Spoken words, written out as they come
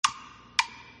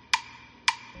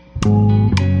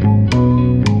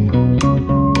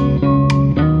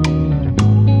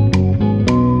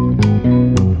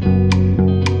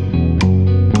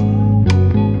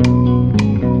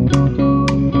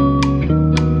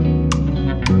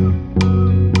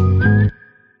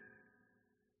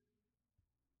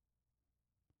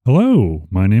Hello,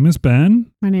 my name is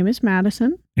Ben. My name is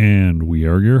Madison. And we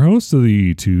are your hosts of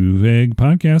the Too Vague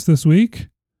podcast this week.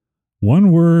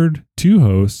 One word, two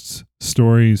hosts,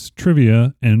 stories,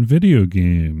 trivia, and video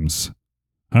games.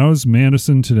 How's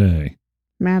Madison today?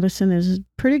 Madison is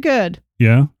pretty good.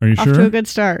 Yeah? Are you Off sure? to a good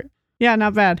start. Yeah,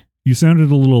 not bad. You sounded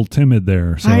a little timid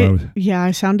there.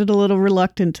 I sounded a little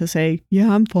reluctant to say,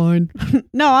 yeah, I'm fine.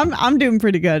 No, I'm doing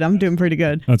pretty good.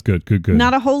 That's good. Good.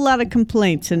 Not a whole lot of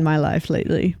complaints in my life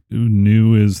lately.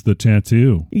 New is the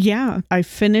tattoo. Yeah, I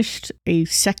finished a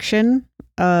section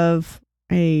of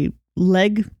a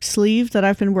leg sleeve that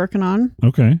I've been working on.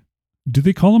 Okay. Do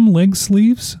they call them leg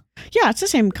sleeves? Yeah, it's the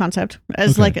same concept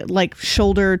as like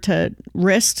shoulder to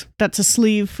wrist. That's a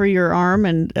sleeve for your arm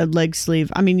and a leg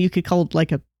sleeve. I mean, you could call it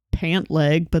like a pant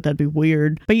leg, but that'd be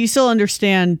weird. But you still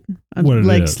understand a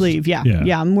leg sleeve. Yeah,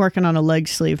 I'm working on a leg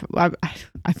sleeve.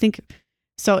 I think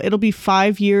so. It'll be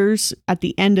 5 years at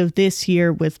the end of this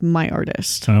year with my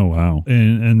artist. Oh, wow.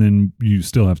 And then you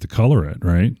still have to color it,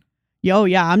 right? Yo,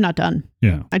 yeah, I'm not done.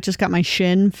 Yeah. I just got my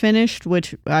shin finished,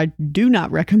 which I do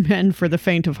not recommend for the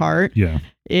faint of heart. Yeah.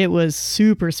 It was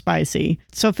super spicy.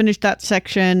 So I finished that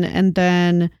section, and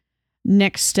then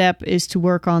next step is to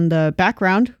work on the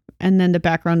background, and then the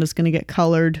background is going to get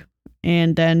colored,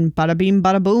 and then bada bing,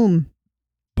 bada boom.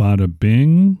 Bada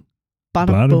bing,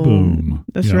 bada boom.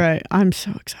 That's right. I'm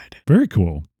so excited. Very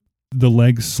cool. The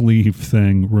leg sleeve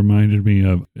thing reminded me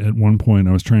of, at one point,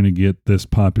 I was trying to get this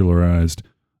popularized.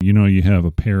 You know, you have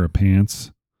a pair of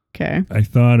pants. Okay. I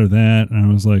thought of that, and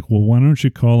I was like, well, why don't you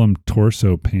call them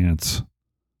torso pants?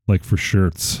 Like for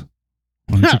shirts.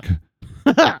 Why don't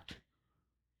you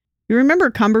You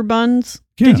remember cummerbunds?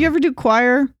 Yeah. Did you ever do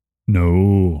choir?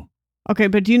 No. Okay,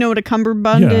 but do you know what a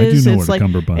cummerbund is? is? I do know what a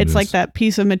cummerbund is. It's like that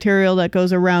piece of material that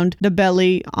goes around the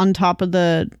belly on top of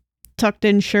the tucked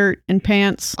in shirt and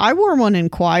pants. I wore one in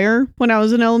choir when I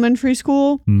was in elementary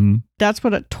school. Mm-hmm. That's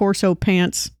what a torso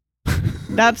pants.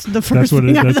 That's the first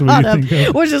thing I thought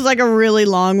of, which is like a really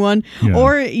long one. Yeah.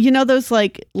 Or, you know, those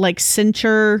like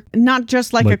cincher, not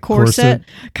just like a corset,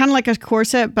 kind of like a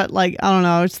corset, but like, I don't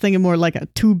know, I was thinking more like a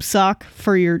tube sock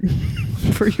for your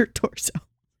torso.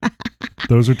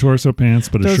 Those are torso pants,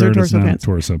 but a shirt is not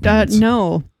torso pants.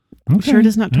 No. Okay. Shirt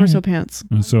is not torso pants.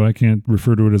 So I can't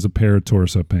refer to it as a pair of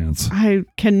torso pants. I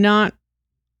cannot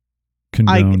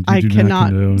condone. I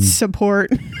cannot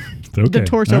support the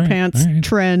torso pants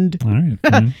trend. All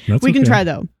right. We can try,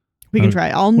 though. We can try.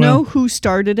 I'll know who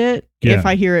started it if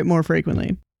I hear it more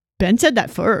frequently. Ben said that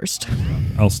first.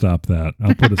 I'll stop that.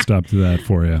 I'll put a stop to that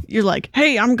for you. You're like,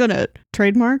 hey, I'm going to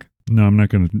trademark? No, I'm not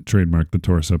going to trademark the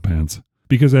torso pants.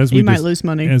 Because as you might lose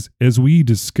money. As we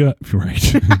discussed,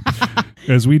 right?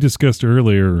 As we discussed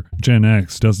earlier, Gen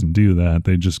X doesn't do that.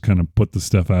 They just kind of put the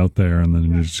stuff out there and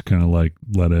then just kind of like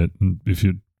let it. And if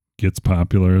it gets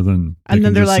popular, then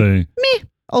they're like, say, meh,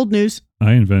 old news.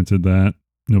 I invented that.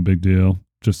 No big deal.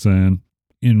 Just saying.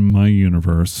 In my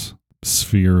universe,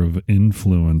 sphere of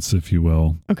influence, if you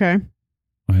will. Okay.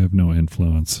 I have no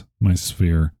influence. My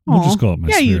sphere. We'll just call it my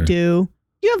sphere. Yeah, you do.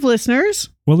 You have listeners.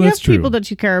 Well, that's true. You have people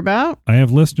that you care about. I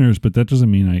have listeners, but that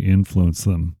doesn't mean I influence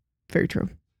them. Very true.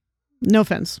 No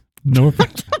offense. No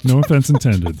offense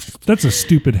intended. That's a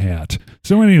stupid hat.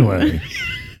 So anyway,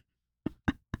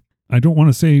 I don't want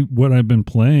to say what I've been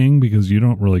playing because you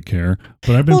don't really care.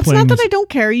 But I've been playing. Well, it's not that I don't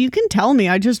care. You can tell me.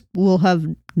 I just will have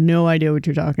no idea what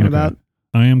you're talking about.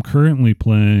 I am currently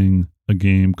playing a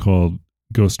game called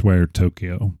Ghostwire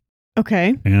Tokyo.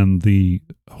 Okay. And the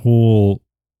whole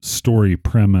story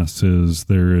premise is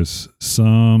there is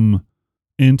some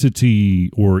entity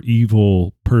or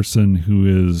evil person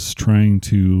who is trying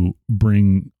to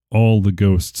bring all the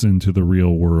ghosts into the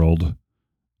real world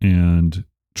and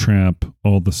trap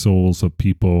all the souls of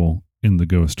people in the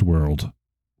ghost world.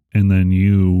 And then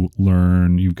you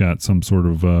learn you've got some sort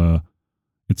of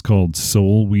it's called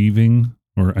soul weaving,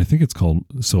 or I think it's called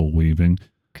soul weaving.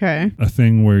 Okay. A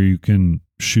thing where you can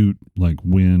shoot like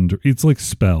wind. It's like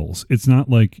spells. It's not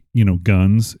like,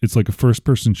 guns. It's like a first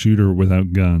person shooter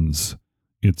without guns.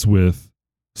 It's with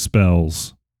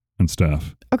spells and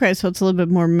stuff. Okay, so it's a little bit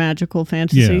more magical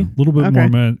fantasy. Yeah, a little bit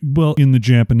more well, in the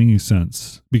Japanese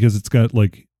sense, because it's got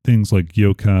like things like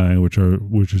yokai,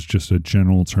 which is just a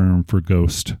general term for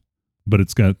ghost. But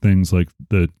it's got things like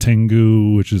the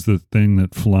tengu, which is the thing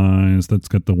that flies, that's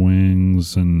got the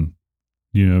wings, and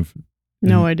you have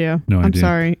no idea. I'm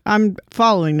sorry. I'm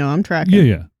following. No, I'm tracking.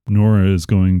 Yeah. Nora is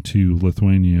going to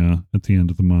Lithuania at the end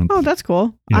of the month. Oh, that's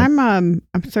cool. Yep. I'm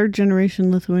third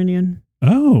generation Lithuanian.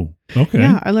 Oh, okay.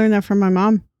 Yeah, I learned that from my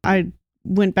mom. I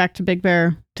went back to Big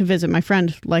Bear to visit my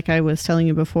friend, like I was telling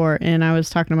you before, and I was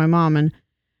talking to my mom, and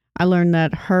I learned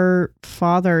that her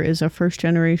father is a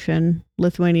first-generation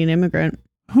Lithuanian immigrant.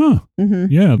 Huh. Mm-hmm.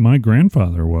 Yeah, my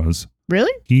grandfather was.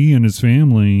 Really? He and his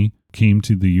family came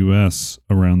to the U.S.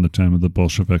 around the time of the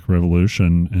Bolshevik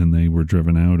Revolution, and they were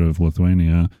driven out of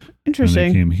Lithuania. Interesting.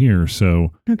 And they came here.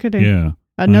 So, No kidding. yeah.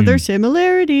 Another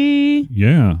similarity.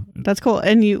 Yeah. That's cool.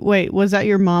 And was that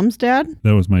your mom's dad?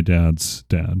 That was my dad's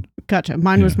dad. Gotcha.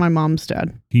 Mine was my mom's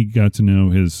dad. He got to know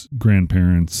his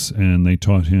grandparents, and they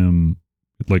taught him,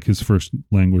 like, his first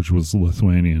language was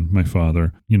Lithuanian, my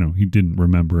father. You know, he didn't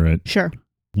remember it. Sure.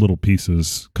 Little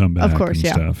pieces come back of course, and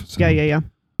yeah. stuff. So Yeah.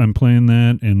 I'm playing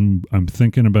that, and I'm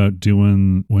thinking about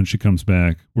doing, when she comes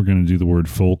back, we're going to do the word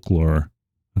folklore.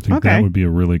 I think that would be a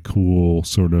really cool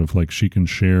sort of, like, she can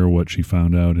share what she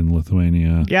found out in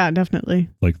Lithuania. Yeah, definitely.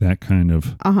 Like that kind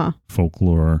of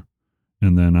folklore.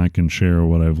 And then I can share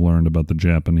what I've learned about the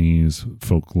Japanese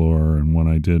folklore and what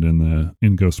I did in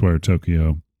Ghostwire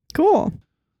Tokyo. Cool.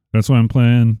 That's what I'm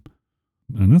playing.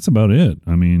 And that's about it.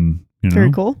 I mean, you know,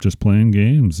 very cool. Just playing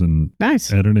games and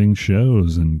nice editing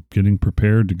shows and getting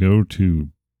prepared to go to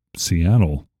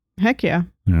Seattle. Heck yeah.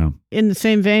 Yeah. In the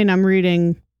same vein, I'm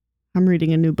reading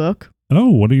a new book. Oh,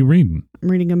 what are you reading?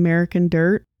 I'm reading American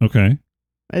Dirt. Okay.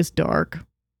 It's dark.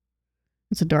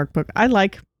 It's a dark book. I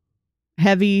like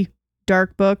heavy,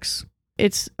 dark books.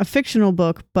 It's a fictional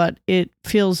book, but it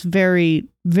feels very,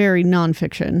 very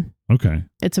nonfiction. Okay.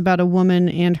 It's about a woman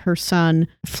and her son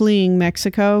fleeing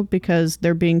Mexico because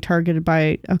they're being targeted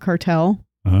by a cartel.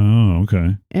 Oh,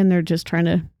 okay. And they're just trying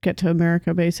to get to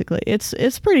America, basically.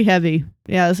 It's pretty heavy.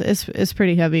 Yeah, it's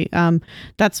pretty heavy.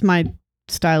 That's my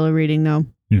style of reading, though.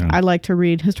 Yeah. I like to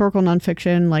read historical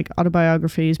nonfiction, like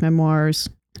autobiographies, memoirs,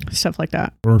 stuff like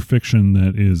that. Or fiction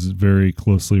that is very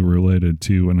closely related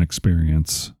to an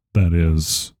experience that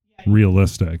is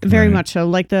realistic. Very right? much so.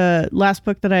 Like the last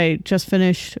book that I just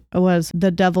finished was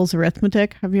The Devil's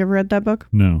Arithmetic. Have you ever read that book?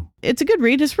 No. It's a good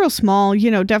read. It's real small,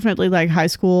 definitely like high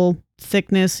school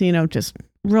thickness, just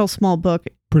real small book.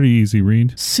 Pretty easy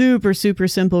read. Super, super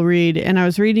simple read. And I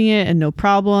was reading it and no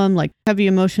problem, like heavy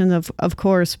emotion, of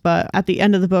course. But at the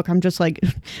end of the book, I'm just like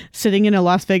sitting in a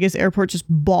Las Vegas airport, just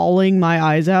bawling my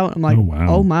eyes out. I'm like,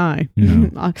 oh my,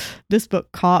 yeah. This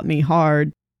book caught me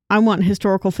hard. I want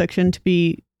historical fiction to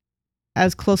be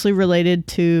as closely related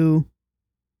to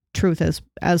truth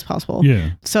as possible.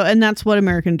 Yeah. So, and that's what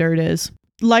American Dirt is.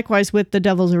 Likewise with The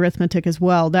Devil's Arithmetic as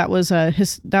well. That was a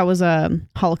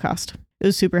Holocaust. It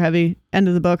was super heavy. End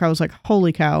of the book, I was like,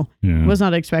 holy cow. Yeah. Was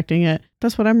not expecting it.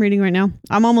 That's what I'm reading right now.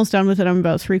 I'm almost done with it. I'm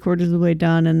about 3/4 of the way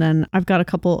done. And then I've got a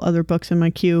couple other books in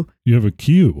my queue. You have a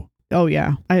queue? Oh,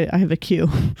 yeah. I have a queue.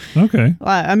 Okay.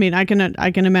 I mean, I can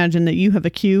imagine that you have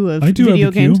a queue of I do video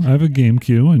have a games. queue. I have a game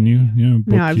queue and you have a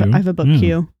book queue. I have a book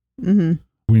queue. Mm-hmm.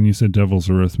 When you said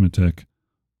Devil's Arithmetic,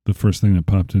 the first thing that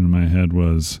popped into my head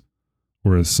was,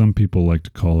 or as some people like to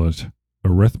call it,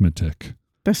 arithmetic.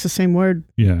 That's the same word.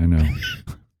 Yeah, I know.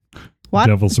 What?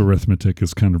 Devil's Arithmetic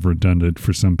is kind of redundant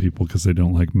for some people because they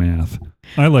don't like math.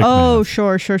 I like math. Oh,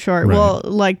 sure. Right. Well,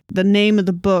 like the name of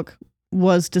the book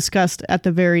was discussed at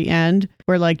the very end,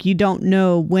 where like you don't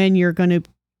know when you're going to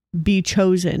be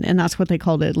chosen, and that's what they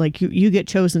called it. Like you get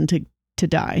chosen to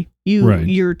die.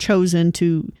 You're chosen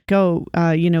to go,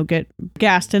 get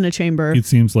gassed in a chamber. It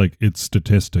seems like it's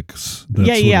statistics. That's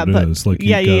what it is. Like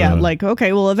yeah. Like,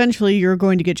 okay, well, eventually you're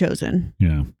going to get chosen.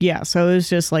 Yeah. Yeah. So it was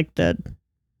just like the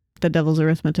Devil's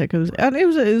Arithmetic. It was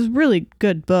a really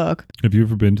good book. Have you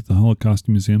ever been to the Holocaust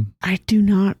Museum? I do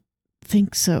not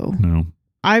think so. No.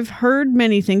 I've heard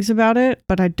many things about it,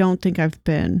 but I don't think I've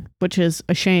been, which is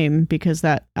a shame because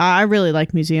I really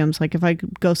like museums. Like if I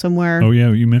could go somewhere. Oh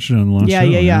yeah, you mentioned it on the last show.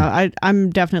 Yeah.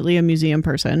 I'm definitely a museum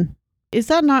person. Is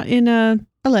that not in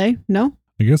LA? No?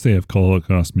 I guess they have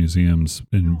Holocaust museums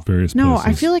in various places. No,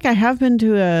 I feel like I have been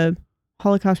to a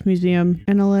Holocaust museum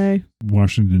in LA.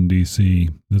 Washington,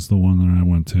 D.C. is the one that I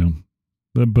went to.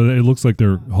 But it looks like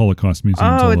they're Holocaust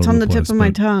museums all Oh, it's over on the place, tip of my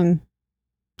tongue.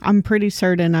 I'm pretty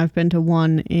certain I've been to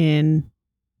one in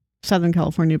Southern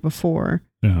California before.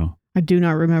 Yeah. I do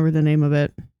not remember the name of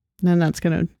it. Then it's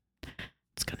gonna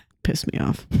piss me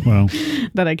off. Well,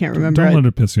 that I can't remember. Don't let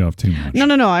it piss you off too much. No.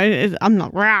 I'm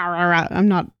not. I'm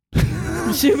not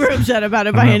super upset about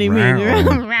it by any means.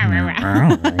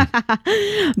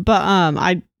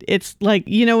 But it's like,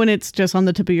 when it's just on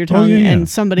the tip of your tongue and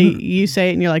somebody you say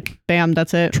it and you're like, bam,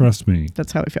 that's it. Trust me.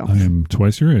 That's how I feel. I am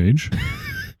twice your age.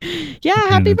 Yeah,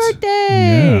 happy birthday.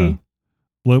 Yeah.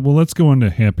 Well, let's go into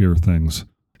happier things.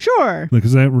 Sure.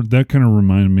 Because that kind of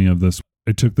reminded me of this.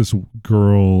 I took this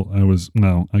girl.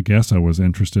 I guess I was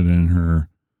interested in her,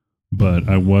 but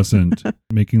I wasn't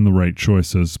making the right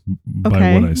choices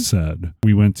by what I said.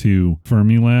 We went to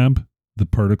Fermilab the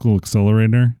particle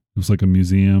accelerator. It was like a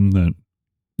museum that.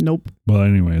 Nope. Well,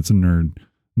 anyway, it's a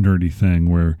nerdy thing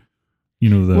where,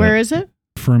 Where is it?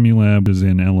 Fermilab is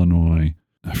in Illinois.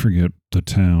 I forget the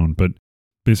town, but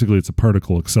basically it's a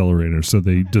particle accelerator. So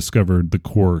they discovered the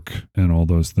quark and all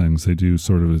those things. They do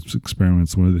sort of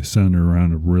experiments where they send her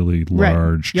around a really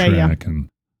large track. And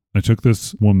I took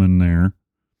this woman there,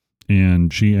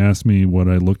 and she asked me what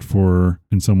I looked for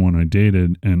in someone I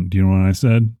dated. And do you know what I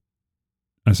said?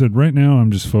 I said, right now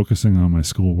I'm just focusing on my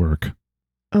schoolwork.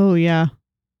 Oh, yeah.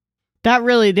 That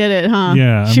really did it, huh?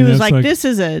 Yeah. She was like, this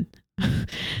is a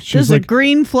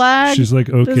green flag. She's like,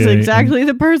 okay. This is exactly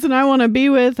the person I want to be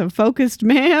with, a focused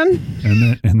man.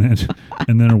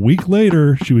 And then a week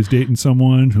later, she was dating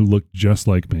someone who looked just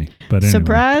like me. But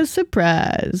anyway.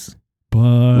 Surprise.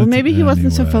 But maybe he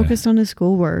wasn't so focused on his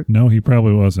schoolwork. No, he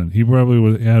probably wasn't. He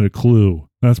probably had a clue.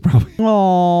 That's probably.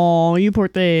 Oh, you poor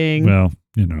thing. Well,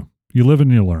 you live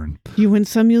and you learn. You win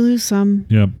some, you lose some.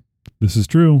 Yep. This is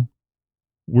true.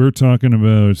 We're talking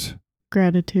about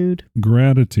gratitude,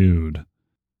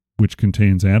 which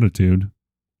contains attitude.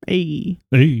 Hey.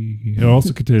 It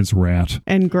also contains rat.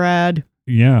 And grad.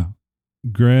 Yeah.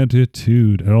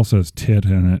 Gratitude. It also has tit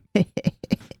in it.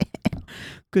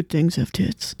 Good things have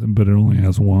tits. But it only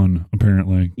has one,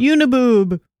 apparently.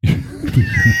 Uniboob.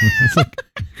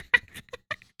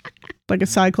 Like a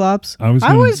cyclops. I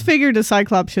always figured a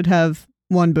cyclops should have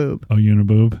one boob. A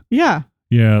uniboob? Yeah.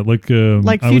 Yeah, like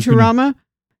Futurama.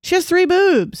 She has 3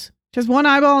 boobs. She has 1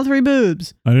 eyeball and 3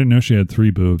 boobs. I didn't know she had 3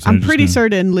 boobs. I'm pretty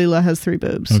certain Leela has 3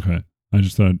 boobs. Okay. I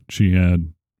just thought she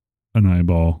had an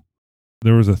eyeball.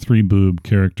 There was a 3 boob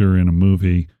character in a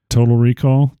movie, Total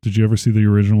Recall. Did you ever see the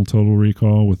original Total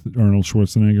Recall with Arnold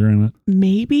Schwarzenegger in it?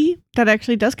 Maybe. That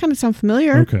actually does kind of sound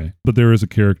familiar. Okay. But there is a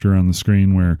character on the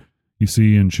screen where you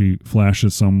see and she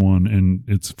flashes someone, and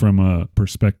it's from a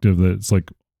perspective that's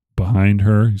like behind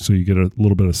her. So you get a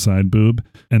little bit of side boob.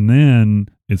 And then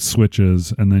it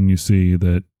switches, and then you see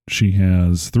that she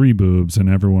has 3 boobs, and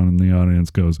everyone in the audience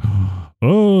goes,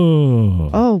 oh.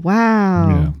 Oh, wow.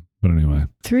 Yeah. But anyway.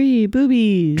 3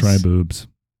 boobies. Try boobs.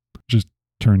 Just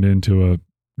turned into a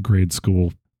grade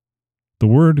school. The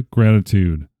word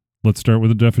gratitude. Let's start with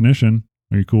a definition.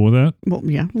 Are you cool with that? Well,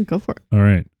 yeah, we'll go for it. All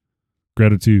right.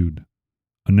 Gratitude.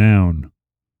 A noun.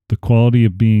 The quality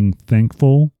of being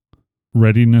thankful,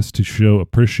 readiness to show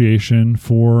appreciation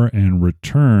for and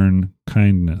return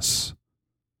kindness.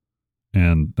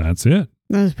 And that's it.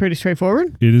 That was pretty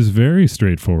straightforward. It is very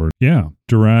straightforward. Yeah.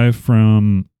 Derived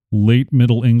from late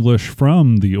Middle English,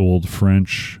 from the Old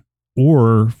French,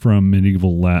 or from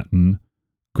medieval Latin,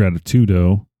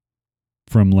 gratitudo,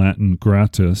 from Latin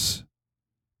gratis,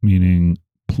 meaning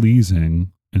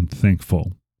pleasing and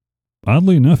thankful.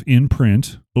 Oddly enough, in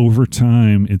print, over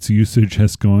time, its usage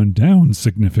has gone down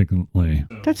significantly.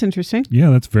 That's interesting.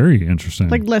 Yeah, that's very interesting.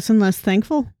 Like less and less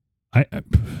thankful?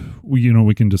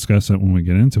 We can discuss it when we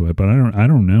get into it, but I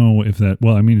don't know if that,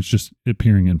 well, I mean, it's just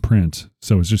appearing in print,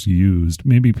 so it's just used.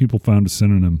 Maybe people found a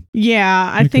synonym.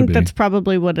 Yeah, I think that's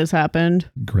probably what has happened.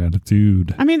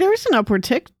 Gratitude. I mean, there was an upward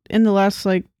tick in the last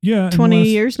 20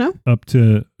 years, no? Up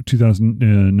to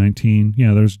 2019.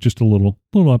 Yeah, there's just a little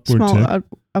upward tick.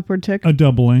 Upward tick. A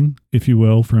doubling, if you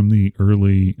will, from the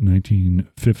early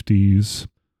 1950s.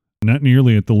 Not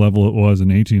nearly at the level it was in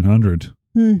 1800.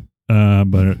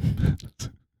 But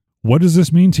what does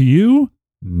this mean to you?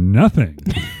 Nothing.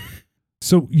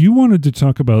 So you wanted to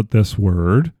talk about this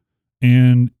word,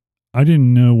 and I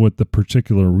didn't know what the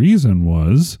particular reason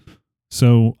was.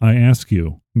 So I ask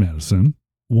you, Madison,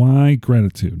 why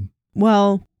gratitude?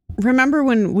 Well, remember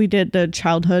when we did the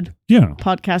childhood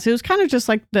podcast? It was kind of just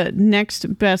like the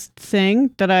next best thing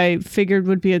that I figured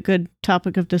would be a good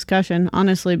topic of discussion,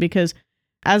 honestly, because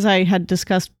as I had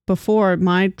discussed before,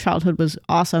 my childhood was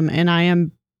awesome, and I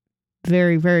am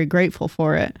very, very grateful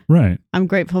for it. Right. I'm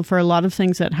grateful for a lot of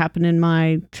things that happened in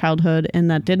my childhood and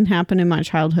that didn't happen in my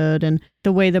childhood, and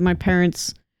the way that my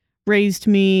parents raised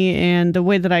me and the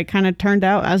way that I kind of turned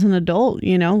out as an adult,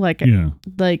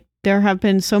 like there have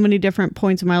been so many different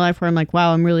points in my life where I'm like,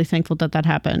 wow, I'm really thankful that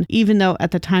happened, even though at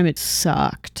the time it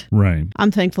sucked. Right. I'm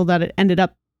thankful that it ended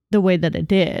up the way that it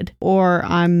did, or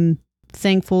I'm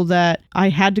thankful that I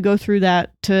had to go through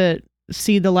that to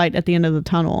see the light at the end of the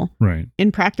tunnel. Right.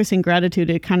 In practicing gratitude,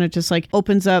 it kind of just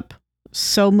opens up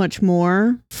so much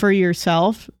more for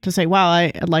yourself to say, wow,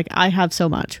 I have so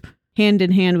much, hand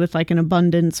in hand with an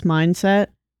abundance mindset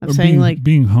of saying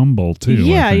being humble too.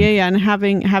 Yeah. And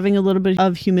having a little bit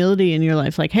of humility in your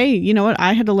life. Like, hey, you know what?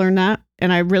 I had to learn that,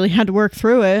 and I really had to work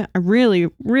through it. I really,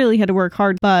 really had to work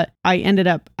hard, but I ended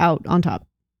up out on top.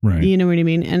 Right. You know what I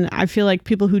mean? And I feel like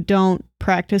people who don't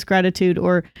practice gratitude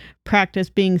or practice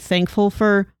being thankful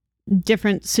for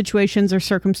different situations or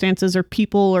circumstances or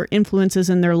people or influences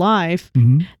in their life.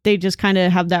 Mm-hmm. They just kind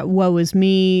of have that woe is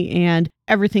me and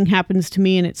everything happens to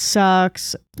me and it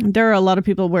sucks. There are a lot of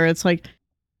people where it's like,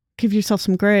 give yourself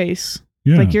some grace.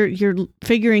 Yeah. Like you're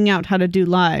figuring out how to do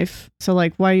life. So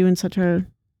like, why are you in such a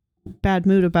bad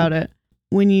mood about it?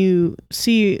 When you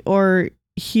see or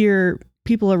hear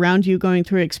people around you going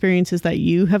through experiences that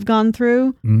you have gone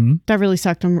through, Mm-hmm. that really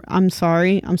sucked. I'm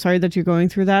sorry. I'm sorry that you're going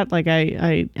through that. Like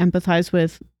I empathize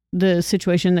with the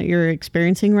situation that you're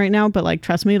experiencing right now, but like,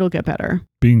 trust me, it'll get better.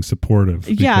 Being supportive.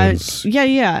 Yeah. Because,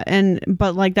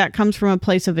 But like that comes from a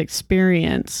place of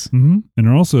experience. Mm-hmm. And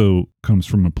it also comes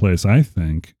from a place, I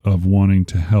think, of wanting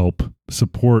to help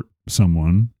support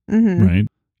someone, Mm-hmm. right?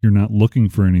 You're not looking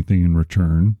for anything in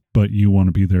return, but you want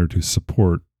to be there to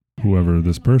support whoever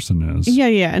this person is. Yeah.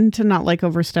 And to not like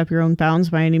overstep your own bounds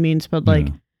by any means, but like,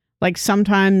 Yeah. like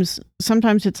sometimes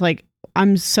it's like,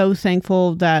 I'm so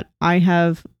thankful that I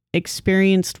have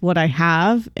experienced what I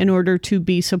have in order to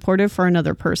be supportive for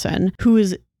another person who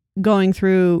is going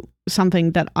through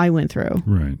something that I went through.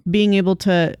 Right. Being able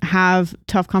to have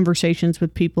tough conversations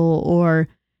with people or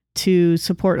to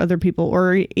support other people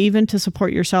or even to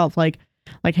support yourself. Like,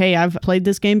 hey, I've played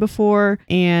this game before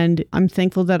and I'm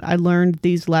thankful that I learned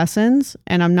these lessons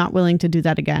and I'm not willing to do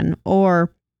that again. Or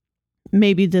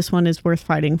maybe this one is worth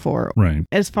fighting for. Right.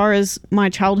 As far as my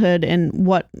childhood and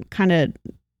what kind of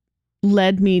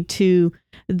led me to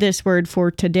this word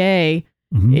for today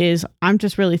Mm-hmm. is I'm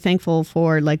just really thankful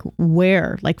for like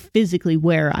physically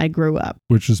where I grew up.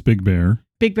 Which is Big Bear.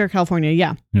 Big Bear, California.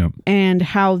 Yeah. Yep. And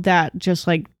how that just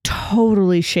like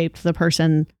totally shaped the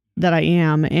person that I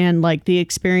am and like the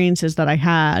experiences that I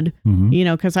had, Mm-hmm. you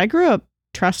know, because I grew up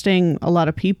trusting a lot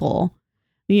of people.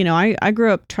 You know, I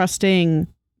grew up trusting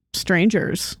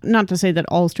strangers. Not to say that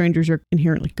all strangers are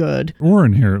inherently good. Or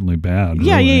inherently bad.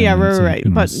 Yeah, really. yeah, I mean, it's right.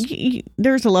 like, But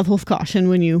there's a level of caution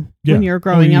when you're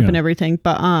growing up and everything.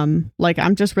 But like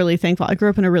I'm just really thankful. I grew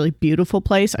up in a really beautiful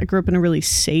place. I grew up in a really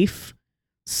safe,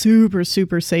 super,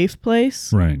 super safe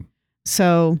place. Right.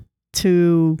 So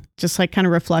to just like kind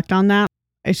of reflect on that,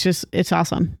 it's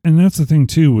awesome. And that's the thing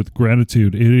too with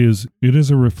gratitude. It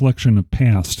is a reflection of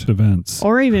past events.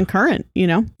 Or even current, you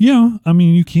know? Yeah, I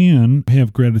mean you can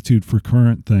have gratitude for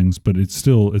current things, but it's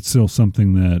still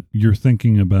something that you're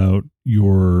thinking about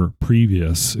your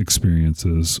previous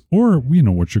experiences or you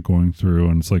know what you're going through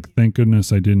and it's like thank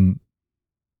goodness I didn't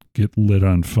get lit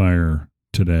on fire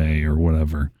today or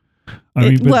whatever. I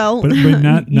mean, but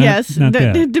not yes, not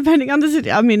that. Depending on the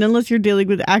situation. I mean, unless you're dealing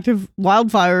with active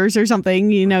wildfires or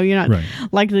something, you know, you're not Right.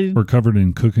 likely Or covered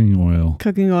in cooking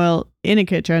oil. In a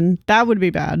kitchen. That would be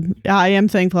bad. I am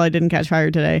thankful I didn't catch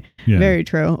fire today. Yeah. Very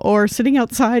true. Or sitting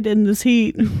outside in this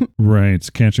heat. Right. It's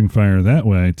catching fire that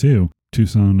way too.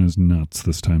 Tucson is nuts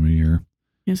this time of year.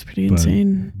 It's pretty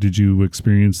insane. Did you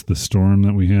experience the storm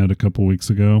that we had a couple weeks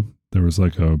ago? There was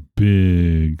like a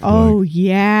big. Oh, It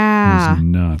yeah. was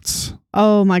nuts.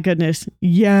 Oh, my goodness.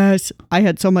 Yes. I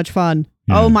had so much fun.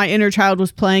 Yeah. Oh, my inner child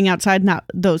was playing outside. Not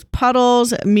those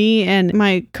puddles. Me and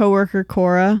my coworker,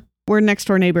 Cora, we're next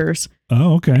door neighbors.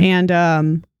 Oh, okay.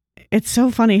 And it's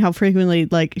so funny how frequently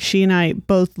like she and I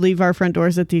both leave our front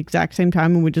doors at the exact same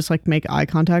time and we just like make eye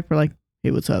contact. We're like,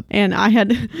 hey, what's up? And I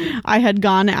had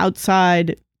gone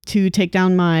outside to take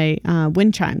down my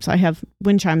wind chimes. I have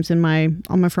wind chimes on my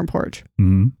front porch.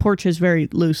 Mm-hmm. Porch is very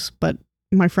loose, but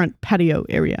my front patio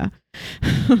area.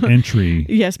 Entry.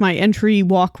 Yes, my entry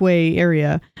walkway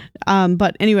area.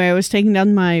 But anyway, I was taking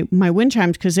down my wind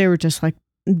chimes because they were just like,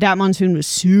 that monsoon was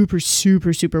super,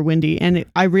 super, super windy. And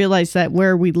I realized that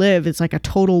where we live, it's like a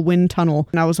total wind tunnel.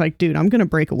 And I was like, dude, I'm going to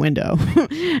break a window.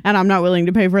 And I'm not willing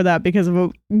to pay for that because of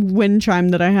a wind chime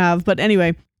that I have. But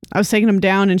anyway, I was taking them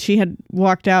down and she had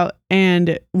walked out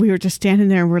and we were just standing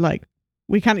there and we're like,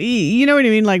 we kind of, you know what I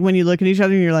mean? Like when you look at each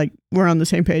other and you're like, we're on the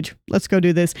same page. Let's go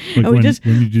do this. Like and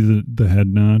when you do the head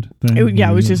nod thing? It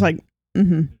was just like,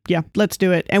 yeah, let's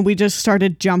do it. And we just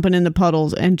started jumping in the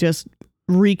puddles and just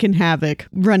wreaking havoc,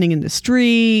 running in the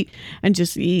street, and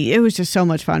just it was just so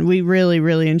much fun. We really,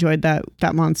 really enjoyed that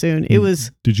monsoon. It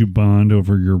was. Did you bond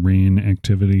over your rain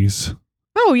activities?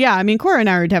 Oh yeah, I mean, Cora and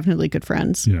I are definitely good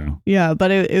friends. Yeah, but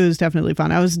it was definitely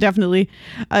fun. I was definitely,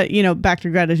 back to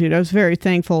gratitude. I was very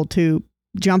thankful to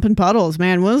jump in puddles.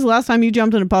 Man, when was the last time you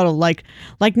jumped in a puddle? Like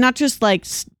not just like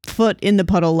foot in the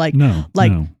puddle, like no.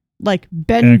 Like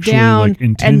bend Actually, down like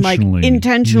and like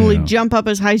intentionally yeah. jump up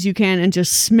as high as you can and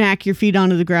just smack your feet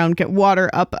onto the ground, get water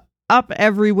up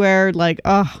everywhere. Like,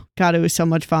 oh God, it was so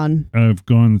much fun. I've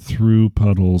gone through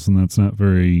puddles and that's not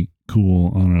very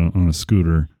cool on a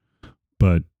scooter.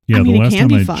 But Yeah, I mean, the last it can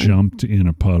time be I fun. jumped in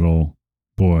a puddle,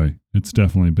 boy, it's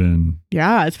definitely been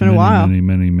Yeah, it's been a while.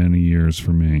 many years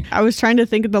for me. I was trying to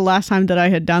think of the last time that I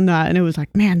had done that, and it was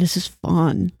like, man, this is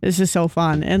fun. This is so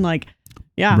fun. And like,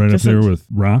 yeah. Right up just there with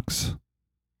rocks.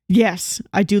 Yes,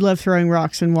 I do love throwing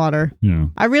rocks in water. Yeah.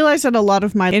 I realize that a lot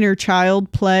of my inner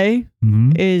child play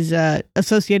Mm-hmm. is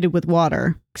associated with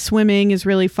water. Swimming is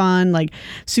really fun, like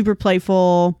super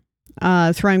playful,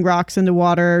 throwing rocks into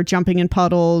water, jumping in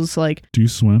puddles. Like, Do you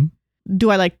swim? do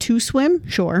I like to swim?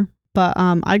 Sure. But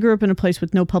I grew up in a place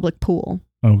with no public pool.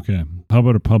 Okay. How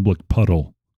about a public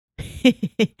puddle?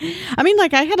 I mean,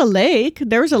 like I had a lake.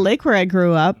 There was a lake where I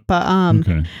grew up, but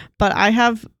Okay. but I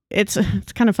have it's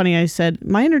kind of funny. I said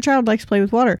my inner child likes to play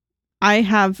with water. I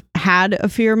have had a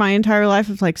fear my entire life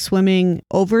of like swimming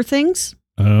over things.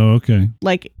 Oh, okay.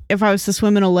 Like if I was to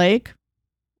swim in a lake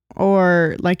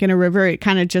or like in a river, it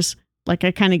kind of just like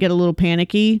I kind of get a little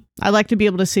panicky. I like to be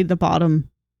able to see the bottom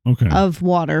Okay. of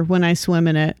water when I swim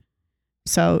in it.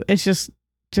 So it's just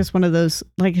one of those,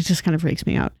 like, it just kind of freaks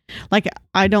me out. Like,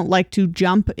 I don't like to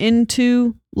jump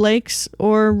into lakes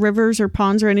or rivers or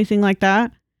ponds or anything like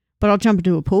that, but I'll jump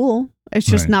into a pool. It's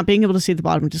just Right. not being able to see the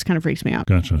bottom. It just kind of freaks me out.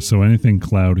 Gotcha. So anything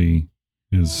cloudy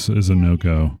is a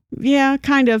no-go. Yeah,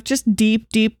 kind of. Just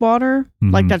deep water.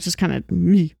 Like, Mhm. that just kind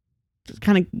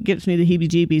of gives me the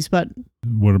heebie-jeebies. But,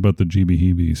 What about the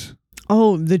GB-heebies?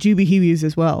 oh, the heebie-jeebies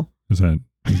as well. Is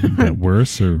that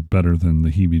worse or better than the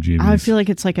heebie-jeebies? I feel like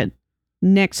it's like a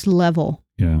next level.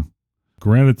 Yeah.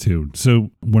 Gratitude.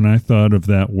 So when I thought of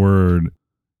that word,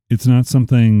 it's not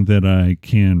something that I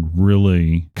can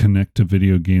really connect to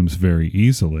video games very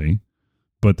easily,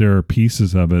 but there are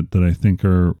pieces of it that I think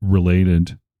are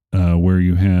related, where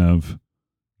you have,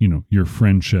 your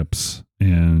friendships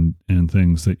and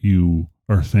things that you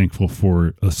are thankful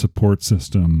for, a support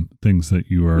system, things that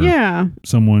you are Yeah.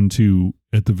 someone to,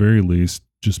 at the very least,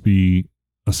 just be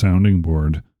a sounding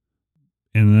board.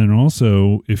 And then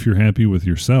also, if you're happy with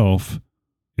yourself,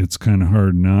 it's kind of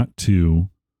hard not to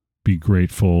be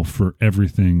grateful for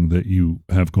everything that you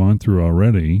have gone through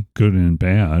already, good and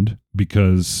bad,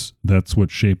 because that's what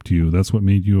shaped you. That's what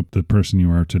made you the person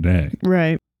you are today.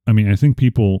 Right. I mean, I think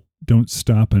people don't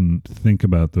stop and think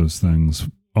about those things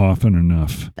often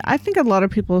enough. I think a lot of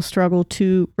people struggle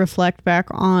to reflect back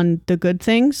on the good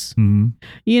things.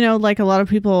 Mm-hmm. Like a lot of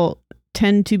people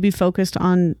tend to be focused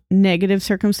on negative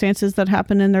circumstances that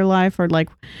happen in their life, or like,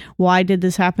 why did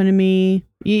this happen to me?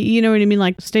 You know what I mean?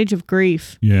 Like stage of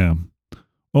grief. Yeah.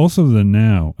 Also the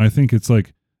now. I think it's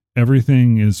like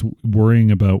everything is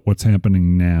worrying about what's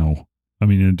happening now. I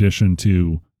mean, in addition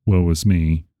to woe is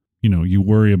me, you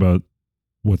worry about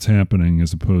what's happening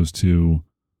as opposed to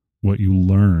what you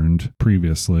learned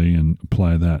previously and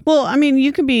apply that. Well, I mean,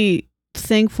 you can be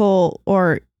thankful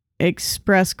or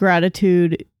express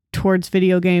gratitude towards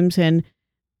video games, and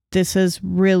this has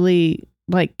really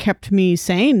like kept me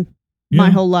sane my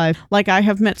Yeah. whole life. Like I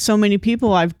have met so many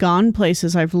people, I've gone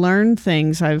places, I've learned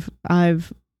things, I've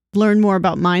learned more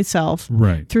about myself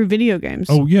Right. through video games.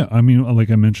 Oh, yeah. I mean, like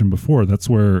I mentioned before, that's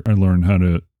where I learned how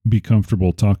to be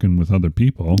comfortable talking with other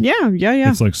people. Yeah.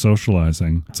 It's like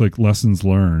socializing. It's like lessons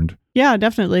learned. Yeah,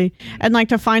 definitely. And like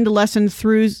to find a lesson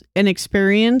through an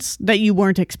experience that you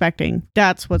weren't expecting.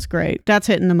 That's what's great. That's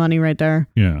hitting the money right there.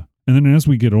 Yeah. And then as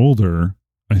we get older,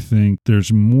 I think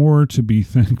there's more to be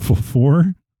thankful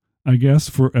for, I guess,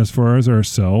 for as far as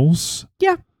ourselves.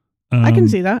 Yeah, I can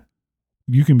see that.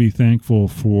 You can be thankful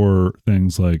for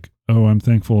things like, oh, I'm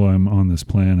thankful I'm on this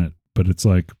planet. But it's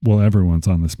like, well, everyone's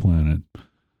on this planet.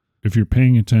 If you're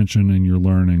paying attention and you're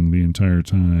learning the entire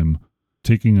time,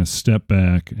 taking a step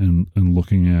back and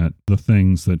looking at the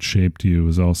things that shaped you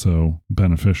is also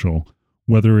beneficial,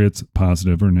 whether it's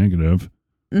positive or negative.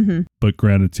 Mm-hmm. But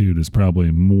gratitude is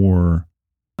probably more,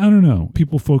 I don't know,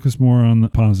 people focus more on the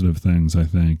positive things, I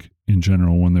think, in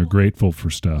general, when they're grateful for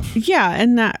stuff. Yeah,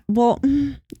 and that, well,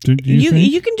 Do you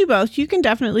think? you can do both. You can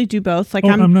definitely do both. Like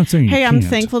I'm not saying you hey, I'm can't.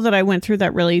 thankful that I went through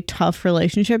that really tough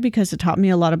relationship because it taught me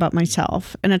a lot about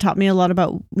myself, and it taught me a lot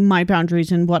about my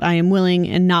boundaries and what I am willing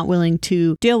and not willing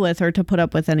to deal with or to put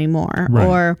up with anymore. Right.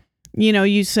 Or,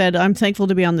 you said I'm thankful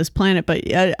to be on this planet, but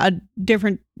a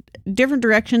different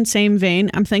direction, same vein.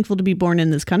 I'm thankful to be born in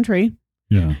this country.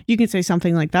 Yeah. You can say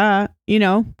something like that,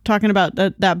 talking about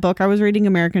that book I was reading,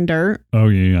 American Dirt. Oh,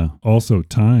 yeah. Also,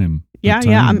 time. The Yeah.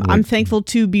 time, I'm like- thankful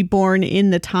to be born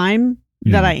in the time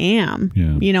that Yeah. I am,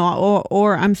 Yeah.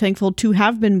 or I'm thankful to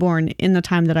have been born in the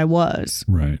time that I was.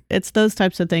 Right. It's those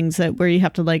types of things where you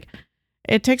have to like,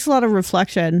 it takes a lot of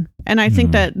reflection. And I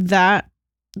think Yeah. that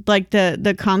like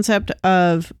the concept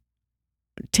of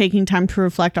taking time to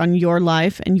reflect on your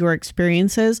life and your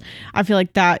experiences, I feel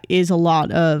like that is a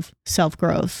lot of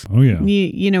self-growth. Oh, yeah.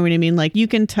 You know what I mean? Like, you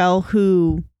can tell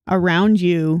who around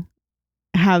you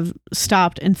have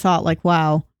stopped and thought like,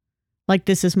 wow, like,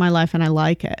 this is my life and I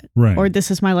like it. Right. Or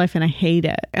this is my life and I hate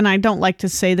it. And I don't like to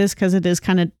say this because it is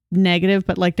kind of negative,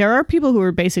 but like, there are people who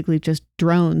are basically just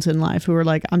drones in life who are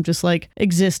like, I'm just like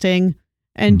existing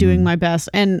and doing my best.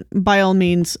 And by all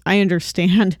means, I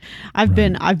understand. I've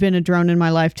been a drone in my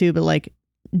life too, but like,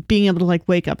 being able to like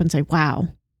wake up and say, wow,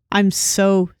 I'm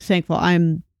so thankful.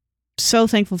 I'm so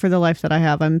thankful for the life that I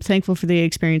have. I'm thankful for the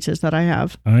experiences that I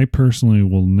have. I personally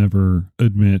will never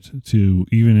admit to,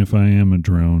 even if I am a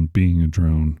drone, being a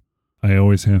drone. I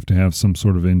always have to have some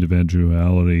sort of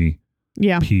individuality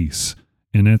piece.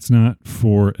 And that's not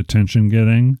for attention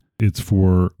getting. It's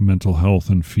for mental health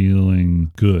and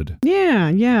feeling good.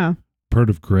 Yeah. Part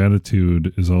of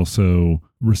gratitude is also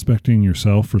respecting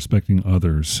yourself, respecting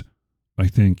others. I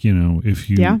think, if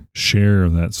you share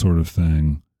that sort of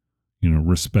thing,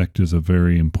 respect is a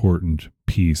very important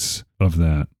piece of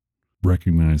that.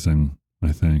 Recognizing,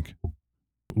 I think.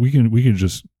 We can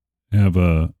just have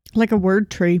a word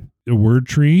tree. A word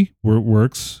tree where it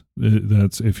works.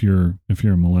 That's if you're a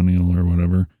millennial or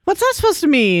whatever. What's that supposed to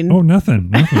mean? Oh, nothing.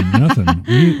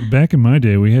 Back in my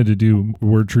day, we had to do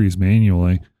word trees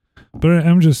manually. But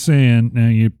I'm just saying, now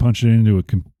you punch it into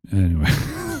anyway.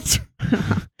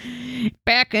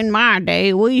 Back in my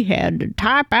day, we had to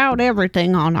type out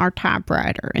everything on our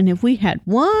typewriter. And if we had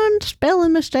one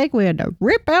spelling mistake, we had to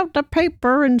rip out the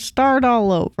paper and start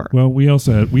all over. Well, we had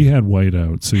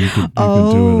whiteout, so you could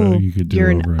do it. You could do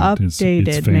you're over an it. updated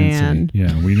it's fancy. Man.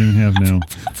 Yeah, we didn't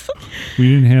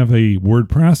have a word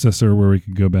processor where we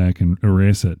could go back and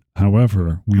erase it.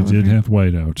 However, we did have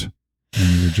whiteout. And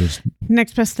you would just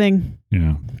next best thing.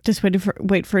 Yeah. Just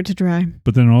wait for it to dry.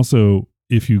 But then also,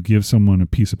 if you give someone a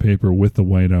piece of paper with the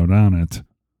whiteout on it,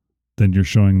 then you're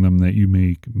showing them that you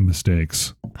make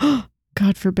mistakes.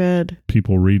 God forbid.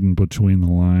 People reading between the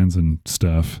lines and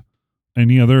stuff.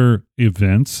 Any other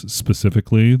events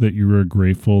specifically that you were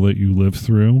grateful that you lived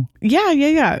through?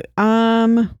 Yeah.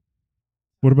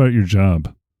 What about your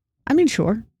job? I mean,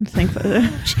 sure. I'm thankful.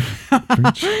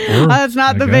 That's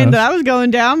not the vein that I was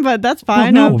going down, but that's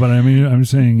fine. Well, no, but I mean, I'm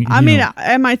saying.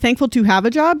 Am I thankful to have a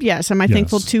job? Yes. Am I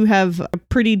thankful to have a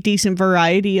pretty decent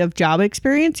variety of job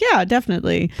experience? Yeah,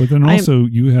 definitely. But then also,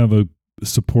 you have a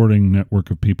supporting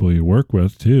network of people you work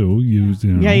with too.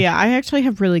 Yeah. I actually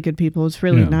have really good people. It's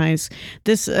really nice.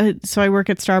 So I work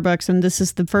at Starbucks, and this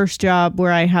is the first job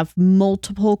where I have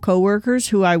multiple coworkers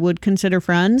who I would consider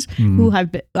friends. Who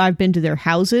I've been to their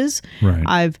houses. Right.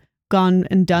 I've gone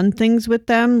and done things with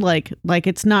them. Like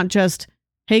it's not just,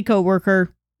 hey, coworker,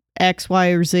 X, Y,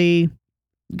 or Z.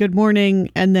 Good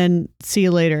morning, and then see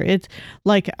you later. It's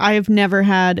like I've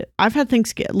had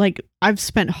things like I've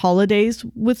spent holidays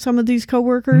with some of these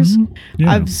coworkers.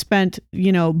 I've spent,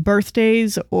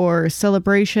 birthdays or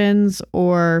celebrations,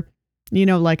 or,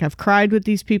 like I've cried with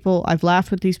these people. I've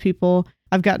laughed with these people.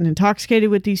 I've gotten intoxicated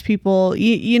with these people.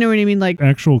 You know what I mean? Like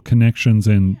actual connections,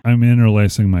 and I'm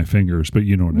interlacing my fingers, but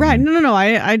you know what I mean. Right. No.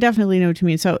 I definitely know what you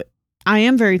mean. So I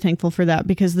am very thankful for that,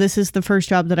 because this is the first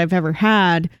job that I've ever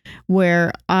had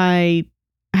where I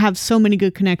have so many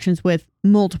good connections with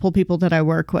multiple people that I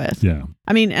work with. Yeah.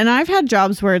 I mean, and I've had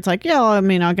jobs where it's like,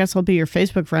 I guess I'll be your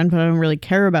Facebook friend, but I don't really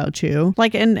care about you.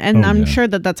 Like, and I'm sure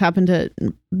that that's happened to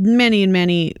many and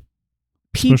many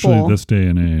people. Especially this day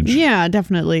and age. Yeah,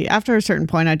 definitely. After a certain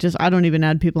point, I don't even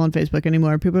add people on Facebook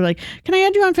anymore. People are like, can I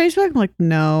add you on Facebook? I'm like,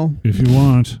 no. If you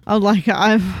want.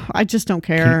 I just don't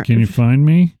care. Can you find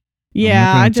me?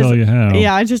 Yeah, I tell you how.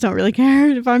 Yeah, I just don't really care,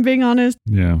 if I'm being honest.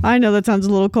 Yeah. I know that sounds a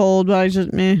little cold, but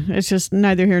it's just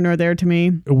neither here nor there to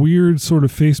me. A weird sort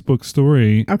of Facebook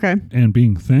story. Okay. And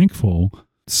being thankful.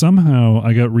 Somehow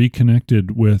I got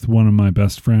reconnected with one of my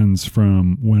best friends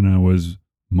from when I was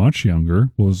much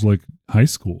younger, was like high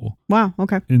school. Wow.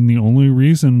 Okay. And the only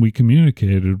reason we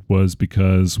communicated was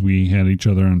because we had each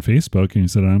other on Facebook, and he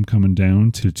said, I'm coming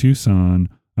down to Tucson.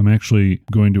 I'm actually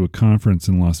going to a conference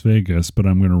in Las Vegas, but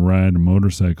I'm going to ride a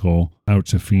motorcycle out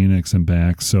to Phoenix and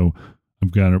back. So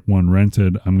I've got one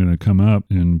rented. I'm going to come up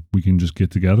and we can just get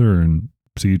together and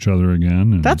see each other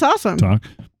again. And that's awesome. Talk.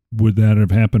 Would that have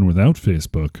happened without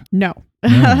Facebook? No.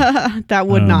 That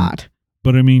would not.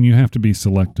 But I mean, you have to be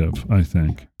selective, I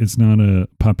think. It's not a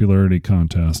popularity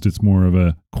contest. It's more of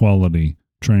a quality,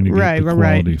 trying to get the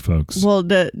quality folks. Well,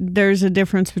 there's a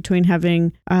difference between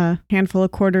having a handful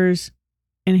of quarters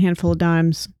and a handful of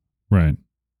dimes. Right.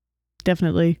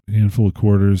 Definitely. A handful of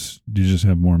quarters, do you just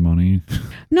have more money?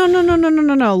 No.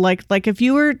 Like if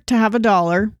you were to have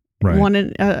 $1 Right. one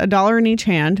in, a dollar in each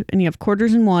hand, and you have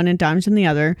quarters in one and dimes in the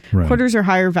other. Right. Quarters are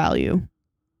higher value.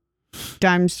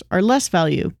 Dimes are less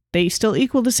value. They still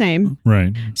equal the same.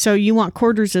 Right. So you want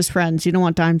quarters as friends. You don't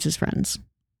want dimes as friends.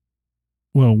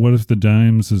 Well, what if the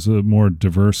dimes is a more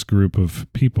diverse group of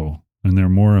people and there are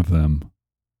more of them?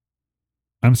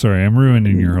 I'm sorry, I'm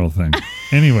ruining your whole thing.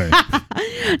 Anyway.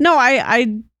 No,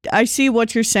 I see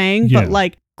what you're saying, Yeah. but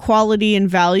like quality and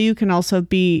value can also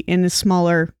be in a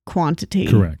smaller quantity.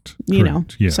 Correct. You know,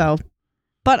 Yeah. so.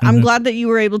 But And I'm that's- glad that you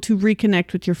were able to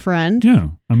reconnect with your friend. Yeah.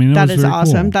 I mean, That was is very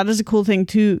awesome. cool. That is a cool thing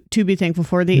to be thankful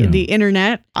for. The Yeah. the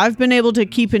internet. I've been able to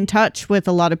keep in touch with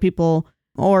a lot of people,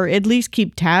 or at least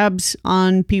keep tabs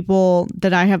on people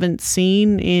that I haven't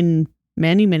seen in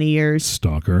many, many years.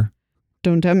 Stalker.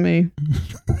 Don't tempt me.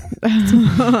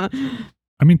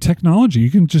 I mean, technology. You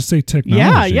can just say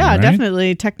technology. Yeah, right?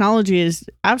 definitely. Technology is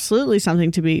absolutely something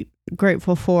to be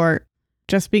grateful for.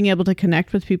 Just being able to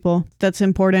connect with people, that's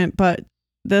important. But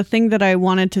the thing that I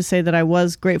wanted to say that I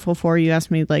was grateful for, you asked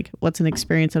me like, what's an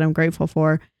experience that I'm grateful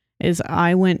for, is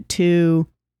I went to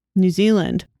New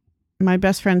Zealand. My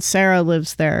best friend Sarah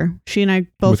lives there. She and I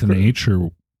both With an H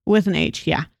or with an H,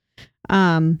 yeah.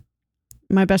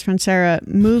 My best friend Sarah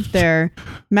moved there,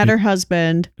 met her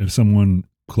husband. if someone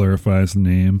clarifies the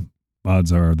name,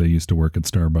 odds are they used to work at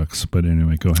Starbucks. But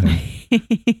anyway, go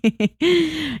ahead.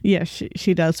 Yeah,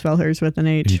 she does spell hers with an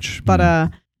H. H,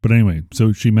 But But anyway,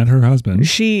 so she met her husband.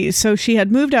 she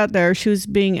had moved out there. She was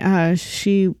being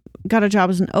she got a job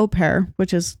as an au pair,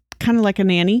 which is kind of like a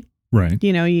nanny. Right.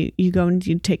 You know, you go and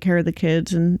you take care of the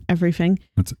kids and everything.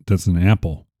 That's an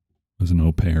apple. As an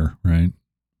au pair, right?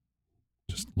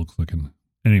 Just looks like an.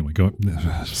 Anyway, go.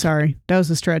 Sorry, that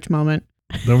was a stretch moment.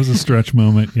 That was a stretch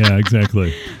moment. Yeah,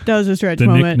 exactly. That was a stretch The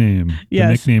moment. nickname. Yes.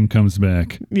 The nickname comes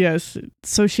back. Yes.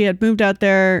 So she had moved out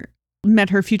there, met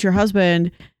her future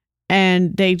husband,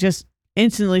 and they just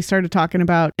instantly started talking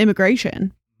about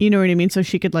immigration. You know what I mean? So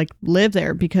she could like live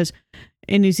there, because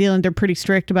in New Zealand, they're pretty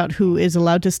strict about who is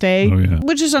allowed to stay, Oh, yeah.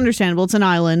 which is understandable. It's an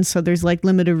island, so there's like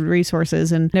limited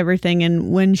resources and everything.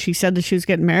 And when she said that she was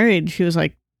getting married, she was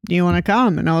like, "Do you want to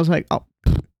come?" And I was like, "Oh,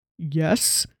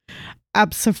 yes,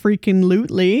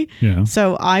 abso-freaking-lutely." Yeah.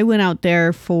 So I went out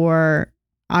there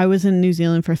I was in New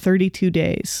Zealand for 32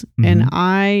 days, and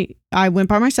I went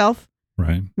by myself.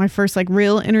 Right. My first like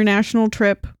real international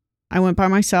trip. I went by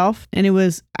myself, and it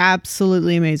was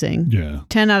absolutely amazing. Yeah.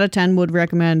 10 out of 10 would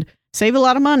recommend. Save a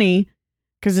lot of money,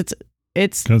 because it's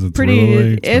 'Cause it's pretty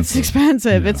really it's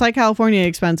expensive. Yeah. It's like California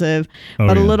expensive, Oh,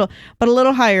 but yeah. a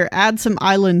little higher. Add some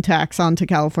island tax onto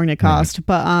California cost.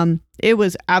 But it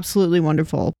was absolutely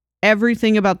wonderful.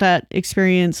 Everything about that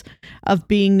experience of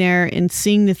being there and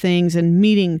seeing the things and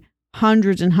meeting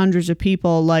hundreds and hundreds of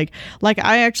people, like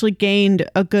I actually gained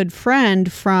a good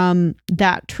friend from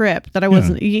that trip that I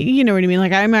wasn't, you know what I mean?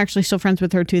 Like, I'm actually still friends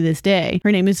with her to this day.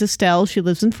 Her name is Estelle. She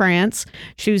lives in France.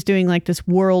 She was doing like this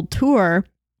world tour,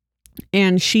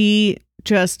 and she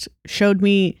just showed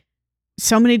me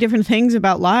so many different things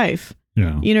about life.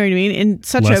 Yeah. You know what I mean? In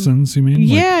such Lessons, you mean?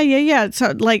 yeah.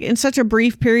 So like in such a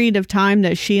brief period of time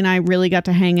that she and I really got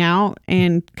to hang out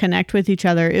and connect with each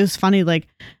other. It was funny. Like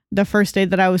the first day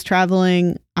that I was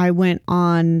traveling, I went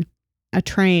on a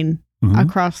train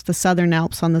across the Southern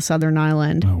Alps on the Southern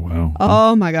Island. Oh, wow.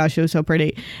 Oh my gosh, it was so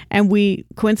pretty. And we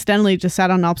coincidentally just sat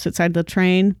on opposite sides of the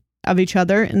train of each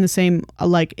other in the same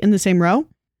row.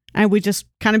 And we just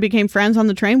kind of became friends on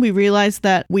the train. We realized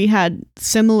that we had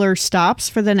similar stops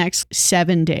for the next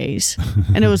 7 days.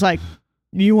 And it was like,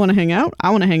 you want to hang out?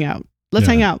 I want to hang out. Let's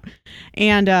hang out.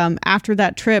 And after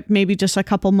that trip, maybe just a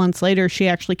couple months later, she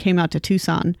actually came out to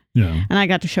Tucson. Yeah. And I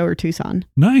got to show her Tucson.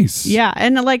 Nice. Yeah.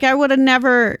 And like, I would have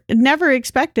never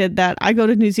expected that. I go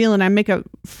to New Zealand, I make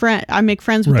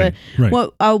friends with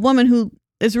a woman who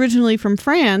is originally from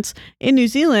France in New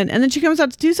Zealand, and then she comes out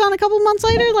to Tucson a couple months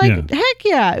later. Like, heck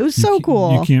yeah, it was so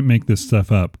cool. You can't make this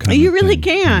stuff up. You really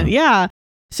can't. Yeah.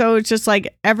 So it's just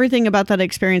like everything about that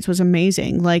experience was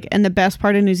amazing. Like, and the best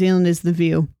part of New Zealand is the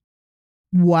view.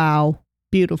 Wow.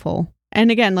 Beautiful. And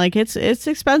again, like it's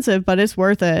expensive, but it's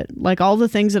worth it. Like all the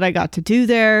things that I got to do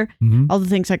there, all the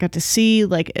things I got to see,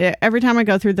 like every time I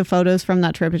go through the photos from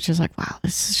that trip, it's just like, wow,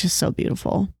 this is just so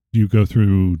beautiful. You go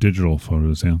through digital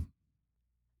photos, yeah?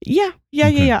 Yeah.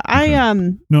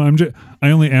 Okay. No,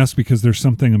 I only ask because there's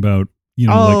something about,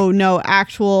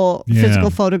 actual physical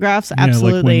photographs.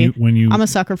 Absolutely. Like when you I'm a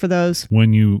sucker for those.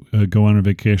 When you go on a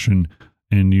vacation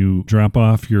and you drop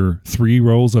off your 3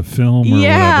 rolls of film or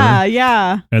Yeah,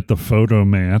 whatever at the photo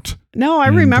mat. No, I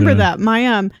remember that.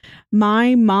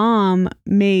 My mom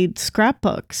made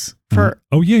scrapbooks for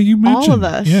you mentioned all of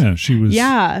us. Yeah, she was.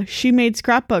 Yeah, she made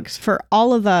scrapbooks for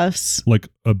all of us. Like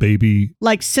a baby.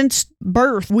 Like since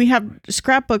birth, we have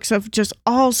scrapbooks of just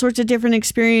all sorts of different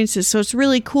experiences. So it's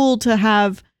really cool to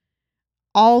have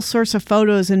all sorts of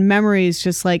photos and memories.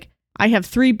 Just like I have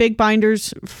 3 big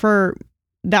binders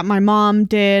that my mom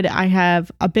did. I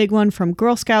have a big one from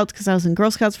Girl Scouts because I was in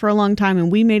Girl Scouts for a long time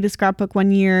and we made a scrapbook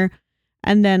one year.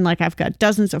 And then like I've got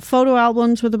dozens of photo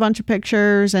albums with a bunch of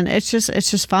pictures, and it's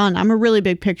just fun. I'm a really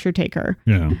big picture taker.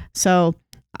 Yeah. So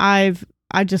those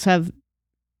are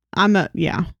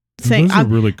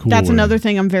really cool. That's another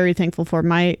thing I'm very thankful for.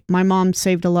 My mom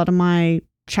saved a lot of my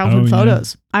childhood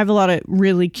photos. I have a lot of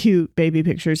really cute baby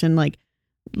pictures and like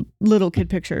little kid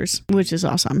pictures, which is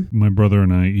awesome. My brother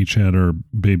and I each had our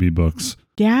baby books.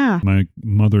 Yeah. My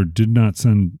mother did not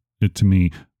send it to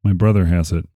me. My brother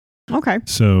has it. Okay.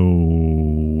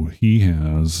 So he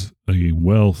has a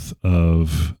wealth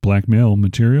of blackmail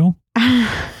material.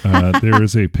 There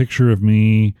is a picture of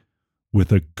me with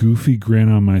a goofy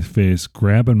grin on my face,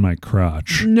 grabbing my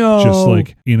crotch. No. Just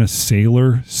like in a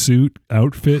sailor suit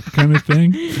outfit kind of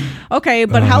thing. Okay,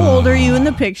 but how old are you in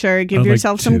the picture? Give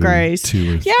yourself like some grace.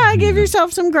 Give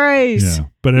yourself some grace. Yeah.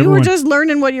 But you were just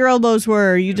learning what your elbows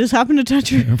were. You just happened to touch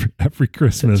your... Every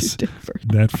Christmas,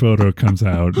 that photo comes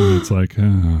out and it's like,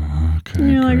 oh, okay,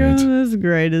 and you're great. like, oh, this is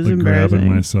great. It's like embarrassing.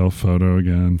 Grabbing myself photo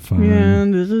again. Fine. Yeah,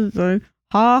 this is like...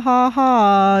 Ha ha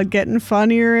ha, getting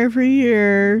funnier every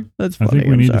year. That's funny. I think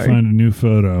we need to find a new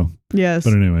photo. Yes.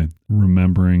 But anyway,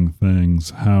 remembering things,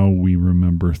 how we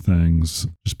remember things.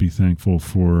 Just be thankful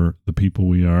for the people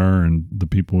we are and the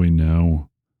people we know.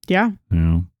 Yeah. You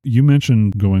know, you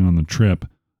mentioned going on the trip.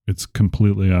 It's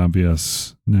completely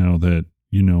obvious now that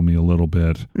you know me a little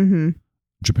bit. Mm-hmm.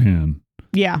 Japan.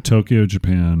 Yeah. Tokyo,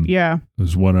 Japan. Yeah.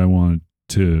 Is what I want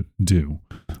to do.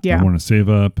 Yeah. I want to save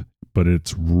up. But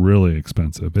it's really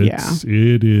expensive.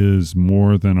 It is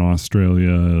more than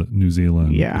Australia, New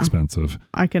Zealand expensive.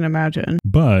 I can imagine.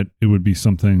 But it would be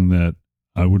something that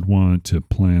I would want to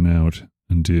plan out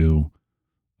and do.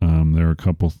 There are a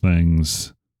couple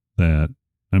things that,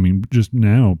 I mean, just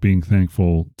now being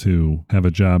thankful to have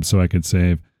a job so I could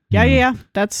save. Yeah.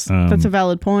 That's a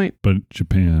valid point. But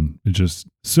Japan, it's just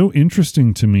so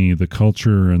interesting to me, the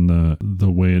culture and the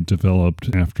way it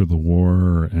developed after the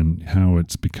war and how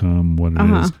it's become what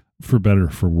it is, for better,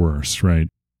 for worse, right?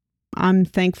 I'm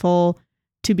thankful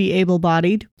to be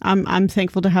able-bodied. I'm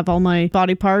thankful to have all my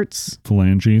body parts.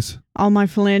 Phalanges. All my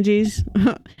phalanges.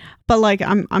 But like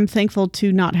I'm thankful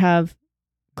to not have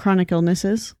chronic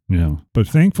illnesses. Yeah. But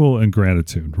thankful and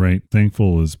gratitude, right?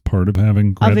 Thankful is part of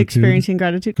having gratitude. Of experiencing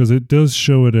gratitude. Because it does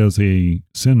show it as a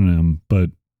synonym, but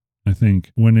I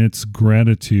think when it's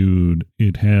gratitude,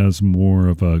 it has more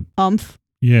of a... Umph.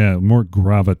 Yeah, more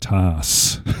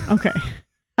gravitas. Okay.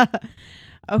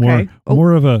 Okay.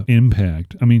 More of a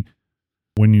impact. I mean,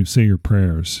 when you say your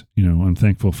prayers, you know, I'm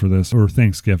thankful for this, or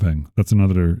Thanksgiving, that's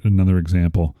another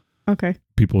example. Okay.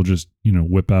 People just, you know,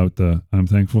 whip out I'm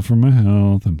thankful for my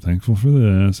health, I'm thankful for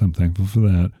this, I'm thankful for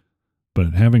that.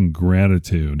 But having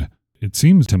gratitude, it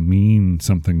seems to mean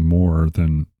something more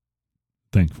than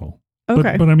thankful.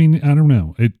 Okay. But I mean, I don't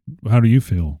know. How do you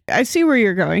feel? I see where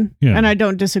you're going. Yeah. And I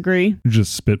don't disagree. You're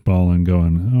just spitballing,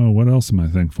 going, oh, what else am I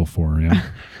thankful for? Yeah.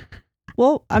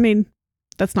 Well, I mean,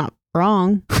 that's not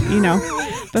wrong. You know,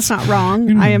 that's not wrong.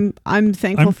 You know, I'm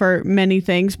thankful for many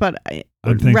things, but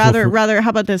rather, how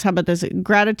about this?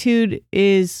 Gratitude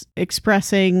is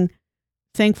expressing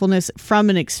thankfulness from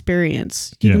an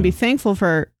experience. You can be thankful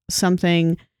for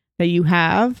something that you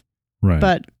have, right?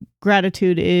 But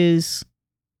gratitude is,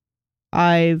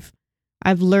 I've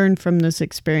learned from this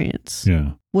experience.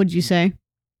 Yeah. Would you say?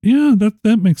 Yeah,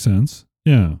 that makes sense.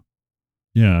 Yeah.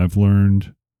 Yeah, I've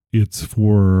learned it's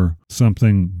for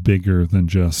something bigger than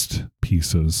just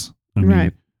pieces. I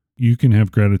mean, you can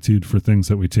have gratitude for things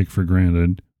that we take for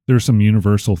granted. There's some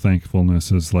universal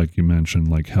thankfulnesses, like you mentioned,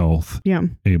 like health,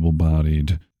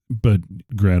 able-bodied. But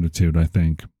gratitude, I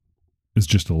think, is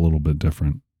just a little bit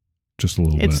different. Just a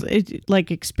little bit. It's like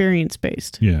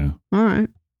experience-based. Yeah. All right.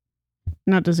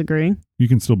 Not disagreeing. You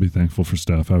can still be thankful for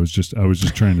stuff. I was just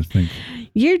trying to think.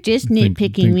 You're just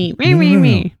nitpicking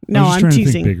me. No, I'm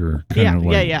teasing. Bigger.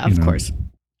 Of course.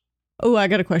 Oh, I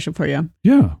got a question for you.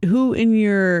 Yeah. Who in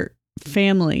your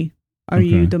family are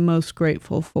you the most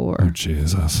grateful for? Oh,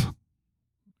 Jesus.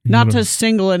 Not to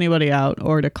single anybody out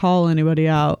or to call anybody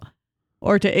out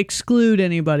or to exclude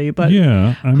anybody, but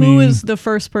I mean, who is the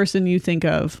first person you think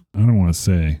of? I don't want to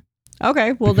say.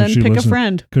 Okay, well Because then pick a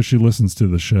friend. Because she listens to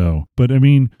the show. But I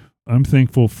mean, I'm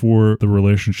thankful for the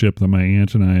relationship that my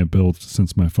aunt and I have built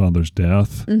since my father's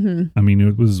death. Mm-hmm. I mean,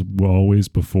 it was always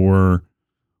before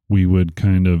we would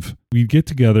we'd get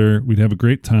together, we'd have a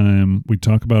great time, we'd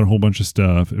talk about a whole bunch of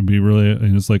stuff. It'd be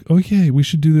and it's like, oh yeah, we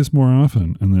should do this more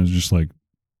often. And then it's just like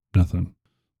nothing.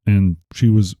 And she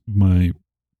was my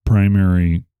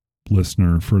primary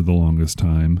listener for the longest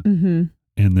time. Mm-hmm.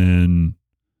 And then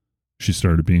she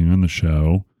started being on the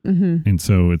show. Mm-hmm. And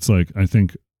so it's like, I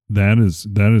think that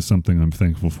is something I'm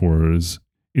thankful for. Is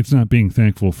it's not being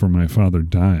thankful for my father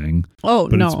dying. Oh,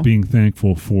 but no. it's being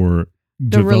thankful for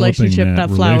The developing relationship that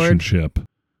flowered. relationship.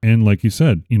 And like you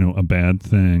said, a bad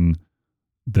thing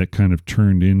that kind of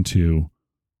turned into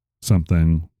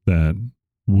something that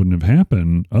wouldn't have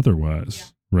happened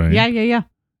otherwise. Right? Yeah.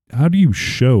 How do you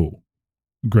show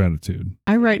gratitude?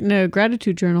 I write in a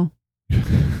gratitude journal.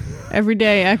 Every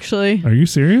day, actually. Are you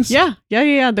serious? Yeah.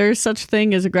 There's such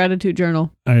thing as a gratitude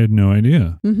journal. I had no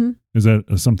idea. Mm-hmm. Is that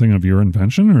something of your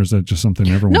invention, or is that just something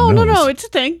everyone knows? No. It's a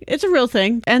thing. It's a real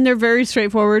thing. And they're very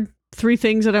straightforward. 3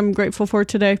 things that I'm grateful for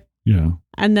today. Yeah.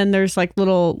 And then there's like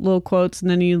little quotes,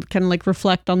 and then you kind of like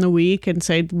reflect on the week and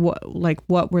say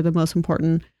what were the most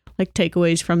important like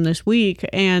takeaways from this week.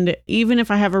 And even if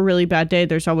I have a really bad day,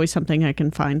 there's always something I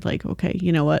can find like, okay,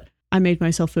 you know what? I made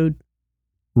myself food.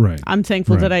 Right. I'm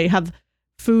thankful that I have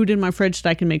food in my fridge that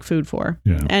I can make food for.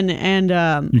 Yeah. And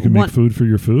you can make food for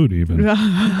your food even.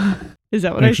 Is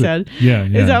that what I said? Yeah.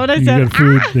 Is that what I said? You got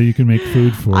food that you can make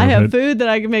food for. I have food that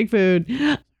I can make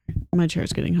food. My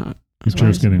chair's getting hot. Your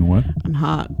chair's getting what? I'm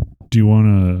hot. Do you want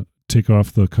to take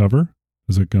off the cover?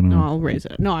 Is it going to? No, I'll raise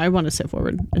it. No, I want to sit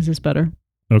forward. Is this better?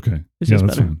 Okay. Is yeah, this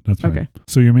that's better? fine. That's fine. Okay.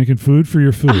 So you're making food for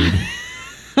your food.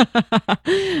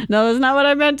 No, that's not what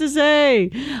I meant to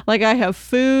say. Like I have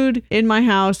food in my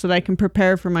house that I can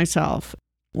prepare for myself.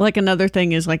 Like another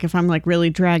thing is like if I'm like really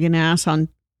dragging ass on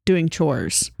doing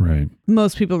chores. Right.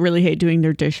 Most people really hate doing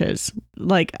their dishes.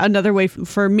 Like another way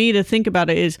for me to think about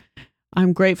it is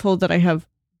I'm grateful that I have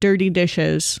dirty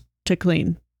dishes to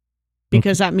clean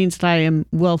because that means that I am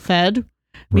well fed,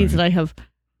 means that I have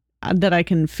that I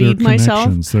can feed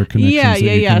myself. There are connections.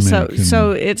 Yeah.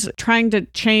 So it's trying to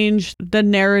change the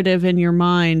narrative in your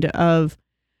mind of,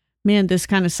 man, this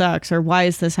kind of sucks, or why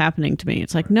is this happening to me?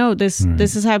 It's like, no, this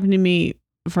is happening to me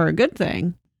for a good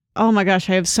thing. Oh my gosh,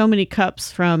 I have so many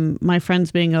cups from my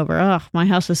friends being over. Oh, my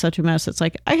house is such a mess. It's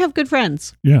like, I have good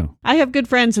friends. Yeah. I have good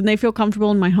friends and they feel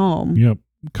comfortable in my home. Yep.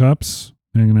 Cups,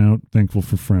 hanging out, thankful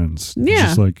for friends. Yeah. It's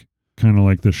just like kind of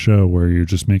like the show where you're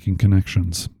just making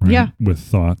connections, right? Yeah. With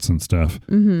thoughts and stuff.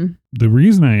 Mm-hmm. The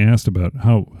reason I asked about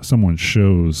how someone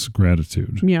shows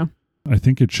gratitude, Yeah. I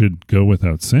think it should go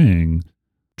without saying,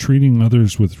 treating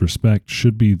others with respect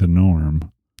should be the norm.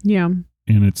 Yeah.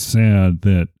 And it's sad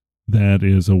that that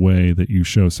is a way that you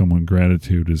show someone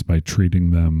gratitude is by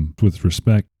treating them with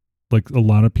respect. Like a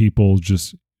lot of people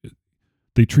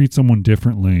they treat someone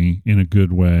differently in a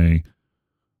good way,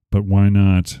 but why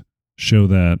not show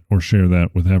that or share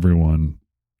that with everyone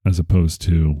as opposed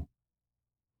to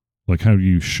like, how do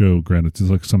you show gratitude?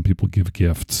 Like some people give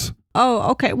gifts.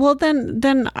 Oh, okay. Well,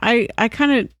 then I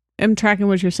kind of am tracking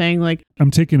what you're saying. Like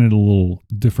I'm taking it a little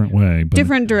different way, but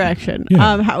different direction.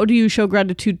 Yeah. How do you show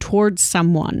gratitude towards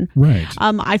someone? Right.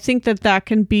 I think that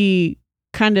can be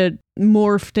kind of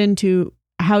morphed into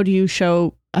how do you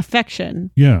show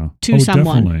affection? Yeah. To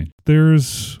someone. Definitely.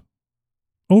 There's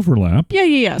overlap.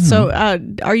 Yeah. So,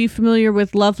 are you familiar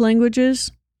with love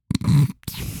languages?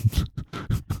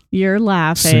 You're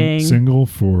laughing. Single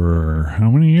for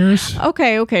how many years?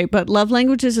 Okay. But love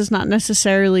languages is not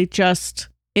necessarily just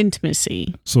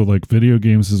intimacy. So like video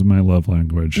games is my love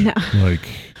language. No. Like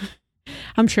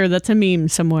I'm sure that's a meme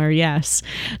somewhere. Yes.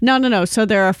 No. So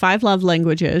there are 5 love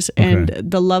languages, and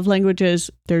the love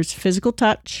languages, there's physical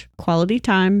touch, quality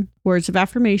time, words of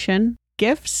affirmation,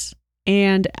 gifts,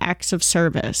 and acts of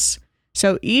service.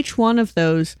 So each one of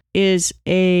those is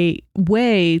a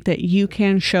way that you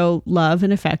can show love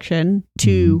and affection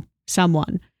to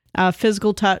someone.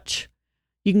 Physical touch,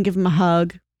 you can give them a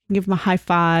hug, you can give them a high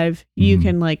five, you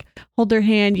can like hold their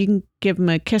hand, you can give them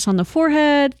a kiss on the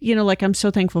forehead, like, I'm so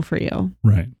thankful for you.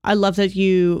 Right. I love that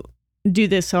you do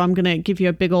this, so I'm going to give you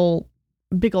a big ol'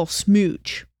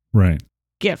 smooch. Right.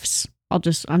 Gifts.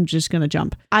 I'm just going to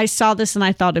jump. I saw this and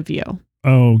I thought of you.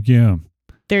 Oh, yeah.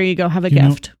 There you go. Have a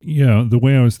gift. The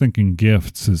way I was thinking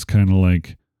gifts is kind of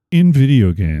like in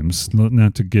video games,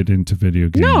 not to get into video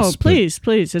games. No, please.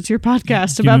 It's your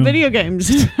podcast about video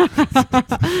games.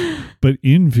 But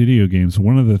in video games,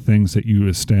 one of the things that you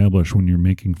establish when you're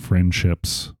making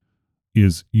friendships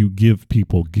is you give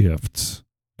people gifts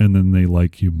and then they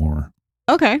like you more.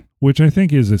 Okay. which I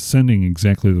think is sending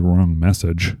exactly the wrong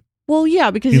message. Well,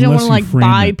 yeah, because you don't want Unless to you like frame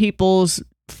buy it. people's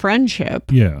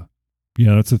friendship. Yeah.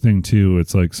 Yeah, that's the thing too.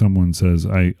 It's like someone says,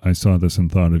 I saw this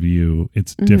and thought of you.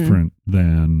 It's Mhm. different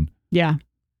than Yeah.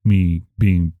 me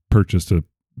being purchased a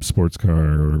sports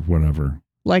car or whatever.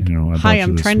 Like, You know, I hi, bought you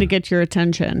I'm this trying to one." get your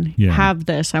attention. Yeah. Have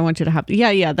this. I want you to have.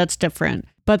 Yeah, that's different.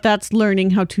 But that's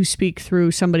learning how to speak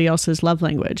through somebody else's love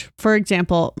language. For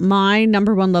example, my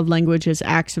number one love language is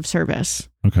acts of service.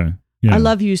 Okay. Yeah. I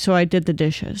love you, so I did the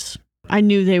dishes. I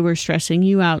knew they were stressing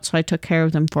you out, so I took care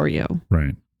of them for you.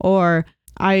 Right. Or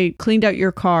I cleaned out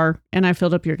your car and I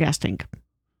filled up your gas tank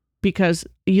because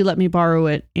you let me borrow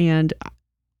it and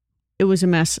it was a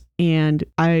mess and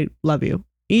I love you.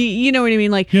 You know what I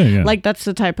mean? Like, Yeah. like that's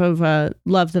the type of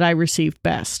love that I receive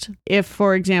best. If,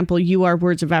 for example, you are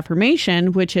words of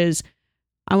affirmation, which is,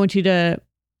 I want you to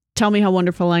tell me how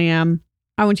wonderful I am.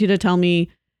 I want you to tell me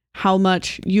how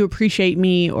much you appreciate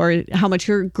me or how much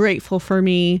you're grateful for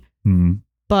me. Mhm.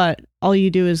 But all you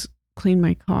do is clean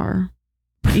my car.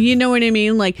 You know what I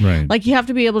mean? Like, Right. like you have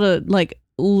to be able to like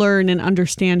learn and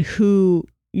understand who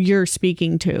you're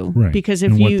speaking to. Right. Because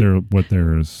if and you what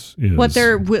theirs is. what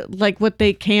they're like what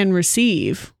they can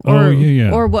receive or Oh,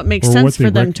 yeah. or what makes Or sense what they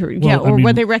for them rec- to well, I or mean,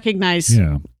 what they recognize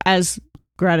Yeah. as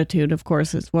gratitude, of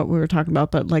course, is what we were talking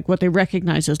about, but like what they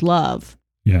recognize as love.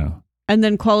 Yeah. And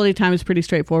then quality time is pretty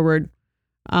straightforward.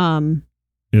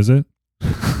 Is it?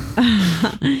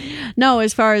 No,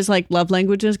 as far as like love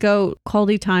languages go,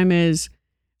 quality time is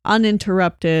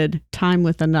uninterrupted time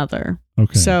with another.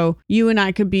 Okay. So you and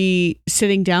I could be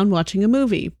sitting down watching a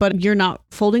movie, but you're not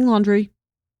folding laundry.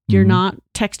 You're Mhm. not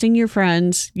texting your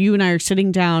friends. You and I are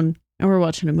sitting down and we're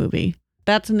watching a movie.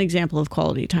 That's an example of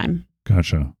quality time.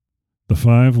 Gotcha. The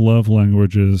 5 love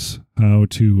languages, how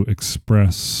to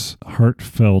express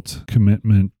heartfelt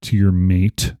commitment to your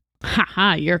mate,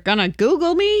 Haha, you're gonna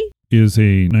Google me? is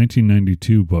a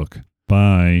 1992 book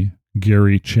by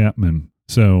Gary Chapman.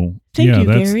 So Thank you,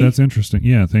 that's Gary. that's interesting.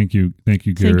 Yeah, thank you, Gary. Thank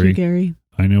you, Gary.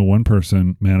 I know one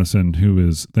person, Madison, who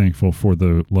is thankful for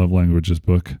the love languages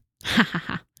book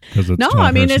because it's No, taught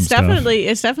I mean her it's some stuff.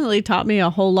 definitely taught me a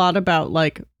whole lot about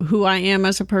like who I am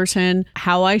as a person,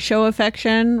 how I show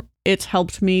affection. It's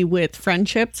helped me with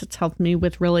friendships. It's helped me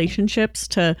with relationships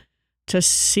to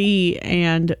see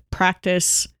and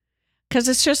practice, because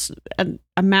it's just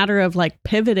a matter of like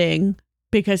pivoting.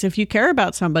 Because if you care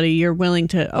about somebody, you're willing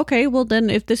to, okay, well then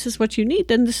if this is what you need,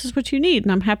 then this is what you need,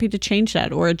 and I'm happy to change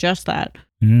that or adjust that.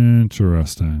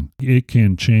 Interesting. It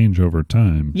can change over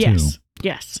time Yes, too.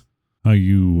 yes. How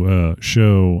you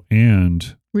show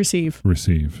and Receive.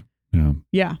 receive. Yeah.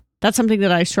 Yeah. That's something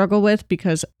that I struggle with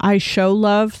because I show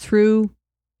love through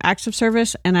acts of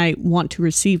service and I want to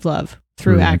receive love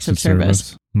through acts of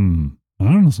service.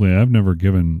 Honestly, I've never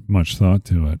given much thought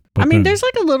to it. But I mean, then- there's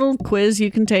like a little quiz you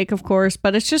can take, of course,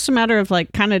 but it's just a matter of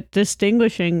like kind of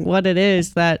distinguishing what it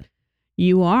is that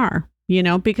you are, you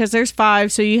know, because there's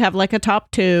 5. So you have like a top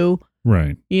 2,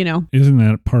 right. you know, Isn't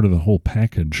that part of the whole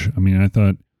package? I mean, I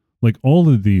thought like all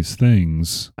of these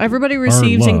things, everybody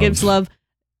receives and love. gives love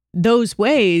those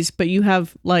ways, but you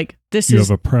have like, this you is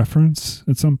have a preference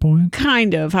at some point.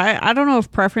 kind of, I don't know if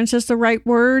preference is the right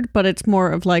word, but it's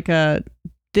more of like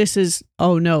this is,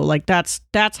 oh no, like that's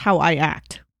how I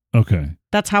act. Okay.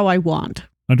 That's how I want.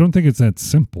 I don't think it's that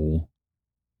simple,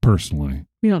 personally.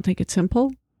 You don't think it's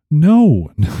simple?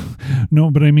 No,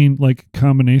 no, but I mean, like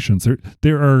combinations.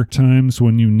 There are times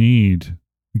when you need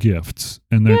gifts,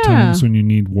 and there are Yeah. times when you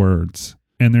need words,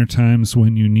 and there are times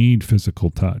when you need physical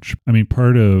touch. I mean,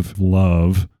 part of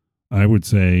love, I would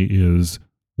say, is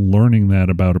learning that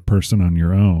about a person on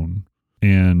your own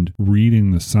and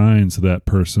reading the signs of that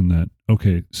person that,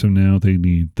 okay, so now they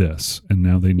need this and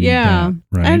now they need that,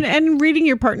 right? And reading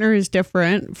your partner is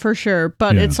different for sure,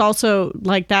 but Yeah. it's also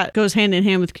like that goes hand in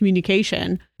hand with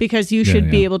communication, because you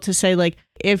should be yeah. able to say like,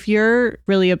 if you're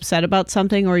really upset about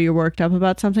something or you're worked up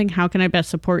about something, how can I best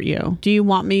support you? Do you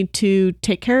want me to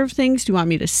take care of things? Do you want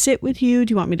me to sit with you?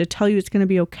 Do you want me to tell you it's going to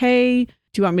be okay? Do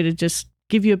you want me to just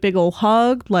give you a big old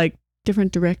hug? Like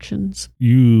different directions.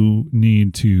 You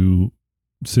need to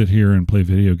sit here and play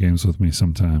video games with me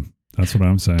sometime. That's what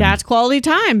I'm saying. That's quality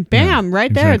time. Bam, Yeah,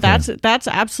 right there. exactly. That's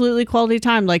absolutely quality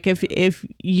time. Like if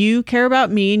you care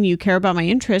about me and you care about my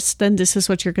interests, then this is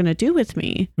what you're going to do with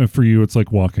me. For you, it's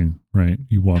like walking, right?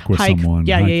 You walk with Hike. someone.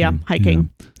 Yeah.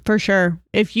 Hiking. Yeah. For sure.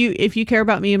 If you care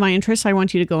about me and my interests, I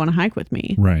want you to go on a hike with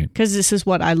me, Right. because this is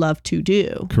what I love to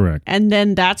do. Correct. And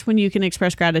then that's when you can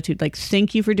express gratitude. Like,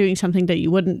 thank you for doing something that you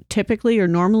wouldn't typically or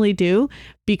normally do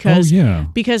because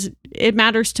it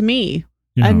matters to me.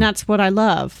 Yeah. And that's what I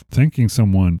love. Thanking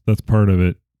someone, that's part of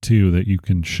it too, that you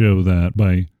can show that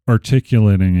by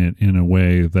articulating it in a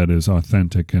way that is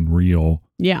authentic and real.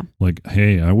 Yeah. Like,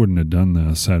 hey, I wouldn't have done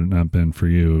this had it not been for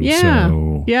you. Yeah.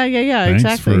 So Yeah,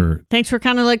 exactly. Thanks for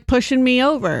kind of like pushing me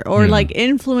over or like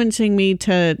influencing me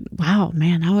to, wow,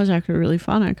 man, that was actually really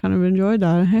fun. I kind of enjoyed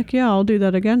that. Heck yeah, I'll do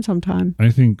that again sometime.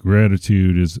 I think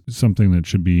gratitude is something that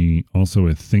should be also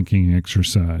a thinking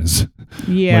exercise.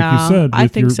 Yeah. Like you said, I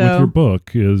think so. with your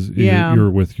book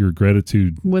you're with your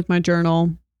gratitude. With my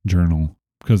journal.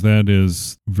 Because that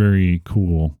is very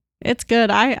cool. It's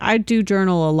good. I do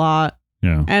journal a lot.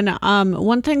 Yeah. And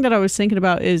one thing that I was thinking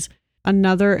about is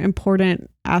another important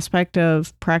aspect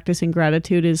of practicing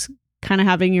gratitude is kind of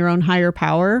having your own higher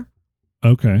power.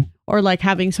 Okay. Or like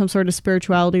having some sort of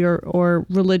spirituality or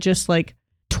religious like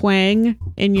twang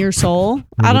in your soul.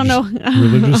 I don't know.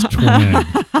 Religious twang.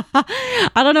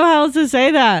 I don't know how else to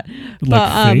say that.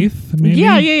 Like faith, maybe?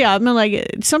 Yeah. I mean, like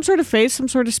some sort of faith, some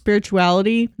sort of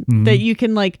spirituality that you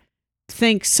can like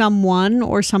thank someone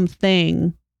or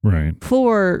something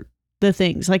for the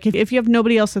things. Like if you have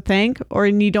nobody else to thank or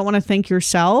you don't want to thank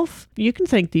yourself, you can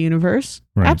thank the universe.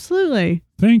 Right. Absolutely.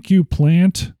 Thank you,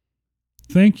 plant.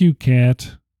 Thank you,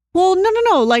 cat. Well,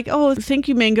 no. Like, oh, thank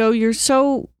you, Mango. You're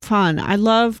so fun. I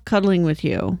love cuddling with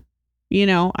you. You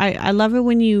know, I love it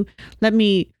when you let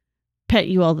me pet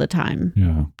you all the time.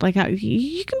 Yeah. Like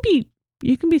you can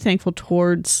be thankful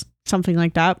towards something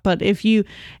like that. But if you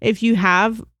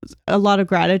have a lot of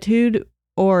gratitude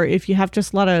or if you have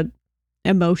just a lot of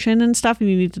emotion and stuff and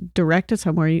you need to direct it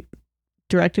somewhere, you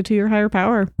direct it to your higher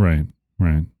power. Right.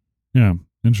 Yeah.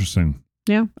 Interesting.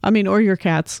 Yeah. I mean, or your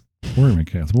cats. Or my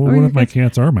cats. Well, what if my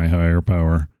cats are my higher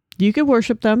power? You could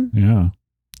worship them. Yeah.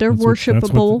 They're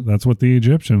worshipable. That's what the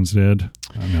Egyptians did.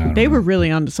 They were really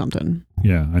onto something.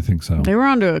 Yeah, I think so. They were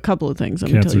onto a couple of things.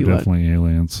 Cats are definitely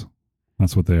aliens.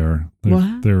 That's what they are.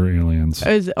 They're aliens.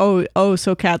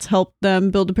 So cats helped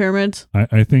them build the pyramids?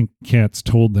 I think cats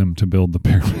told them to build the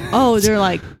pyramids. Oh, they're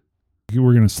like,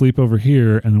 we're going to sleep over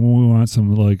here, and then we want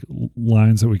some like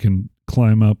lines that we can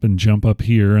climb up and jump up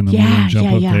here, and then we're going to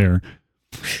jump up there.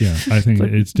 Yeah, I think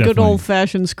it's definitely good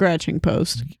old-fashioned scratching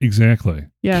post. Exactly.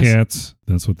 Yes. Cats,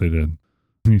 that's what they did.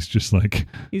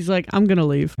 He's like, I'm going to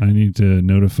leave. I need to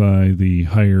notify the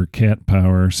higher cat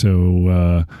power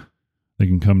so they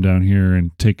can come down here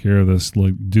and take care of this,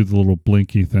 like do the little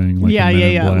blinky thing. Like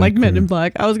like Men in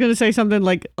Black. I was going to say something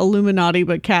like Illuminati,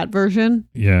 but cat version.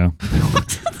 Yeah.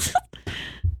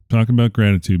 Talking about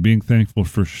gratitude, being thankful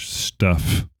for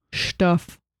stuff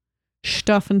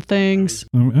and things.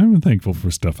 I'm thankful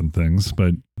for stuff and things,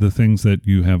 but the things that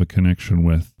you have a connection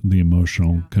with, the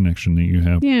emotional connection that you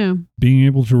have. Yeah. Being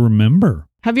able to remember.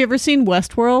 Have you ever seen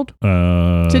Westworld?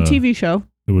 It's a TV show.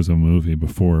 It was a movie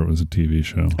before it was a TV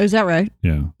show. Is that right?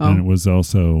 Yeah. Oh. And it was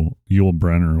also Yul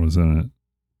Brynner was in it.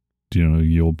 Do you know who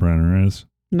Yul Brynner is?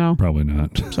 No. Probably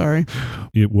not. Sorry.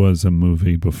 It was a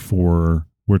movie before,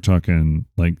 we're talking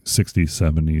like 60s,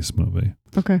 70s movie.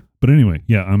 Okay. But anyway,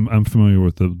 yeah, I'm familiar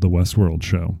with the Westworld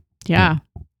show. Yeah.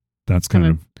 That's kind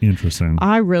of interesting.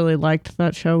 I really liked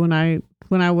that show when I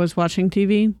was watching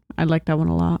TV. I liked that one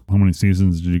a lot. How many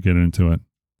seasons did you get into it?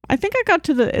 I think I got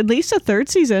to at least a third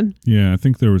season. Yeah, I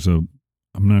think there was I'm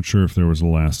not sure if there was a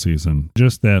last season.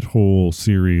 Just that whole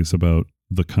series about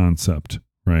the concept,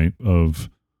 right, of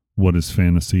what is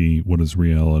fantasy, what is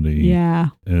reality. Yeah.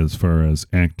 As far as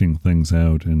acting things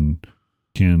out, and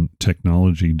can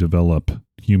technology develop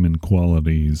human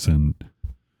qualities. And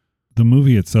the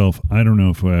movie itself, I don't know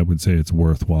if I would say it's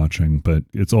worth watching, but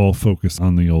it's all focused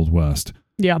on the Old West.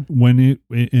 Yeah. When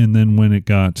it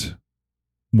got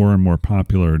more and more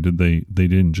popular, they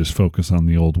didn't just focus on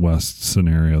the Old West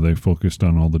scenario. They focused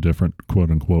on all the different quote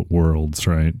unquote worlds,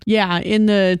 right? Yeah, in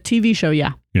the TV show,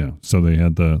 yeah. Yeah. So they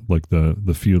had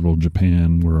the feudal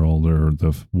Japan world or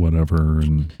the whatever,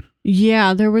 and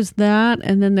yeah, there was that,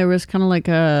 and then there was kind of like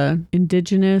a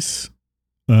indigenous.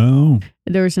 Oh.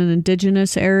 There was an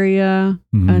indigenous area,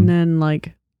 and then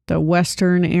like the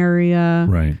Western area.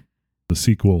 Right. The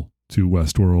sequel to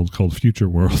Westworld called Future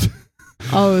World.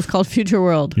 Oh, it was called Future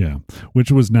World. Yeah,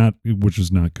 which was not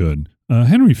good.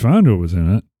 Henry Fonda was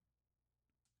in it.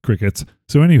 Crickets.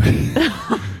 So anyway.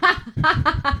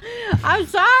 I'm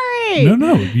sorry.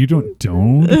 No, you don't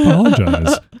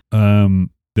apologize.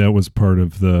 That was part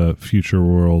of the Future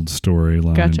World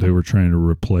storyline. Gotcha. They were trying to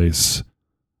replace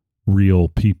real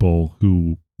people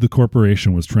the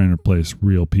corporation was trying to replace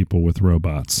real people with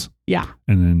robots. Yeah.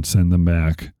 And then send them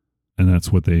back. And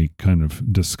that's what they kind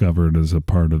of discovered as a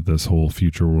part of this whole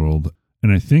Future World.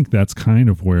 And I think that's kind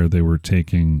of where they were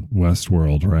taking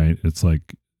Westworld, right? It's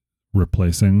like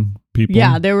replacing people.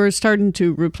 Yeah, they were starting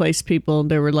to replace people.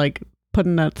 They were like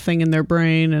putting that thing in their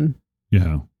brain and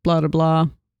yeah, blah, blah, blah.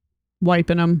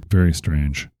 wiping them. Very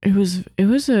strange. It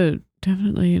was a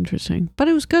definitely interesting, but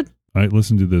it was good. I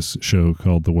listened to this show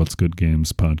called the What's Good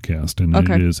Games podcast, and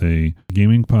Okay. it is a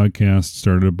gaming podcast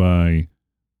started by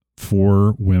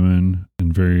 4 women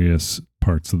in various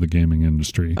parts of the gaming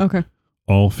industry. Okay.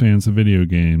 All fans of video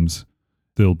games.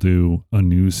 They'll do a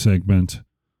news segment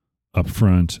up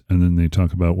front, and then they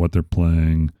talk about what they're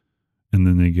playing, and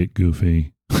then they get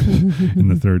goofy in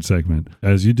the third segment,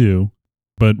 as you do.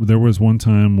 But there was one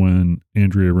time when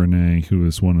Andrea Renee, who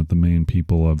is one of the main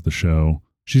people of the show,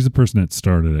 she's the person that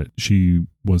started it. She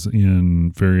was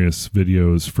in various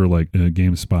videos for like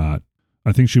GameSpot.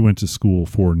 I think she went to school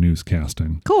for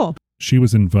newscasting. Cool. She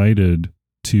was invited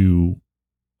to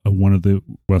one of the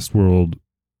Westworld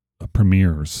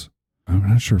premieres. I'm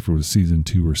not sure if it was season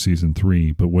 2 or season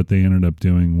 3, but what they ended up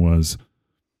doing was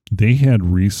they had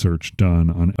research done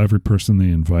on every person they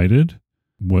invited.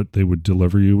 What they would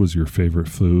deliver you was your favorite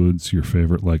foods, your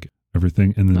favorite, like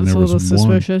everything. And then That's there a was little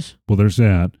one. suspicious. Well, there's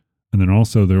that. And then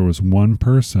also there was one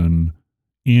person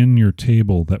in your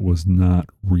table that was not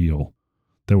real.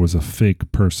 That was a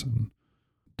fake person.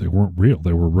 They weren't real.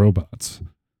 They were robots.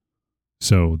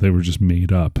 So they were just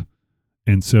made up.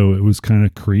 And so it was kind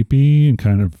of creepy and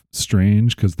kind of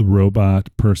strange because the robot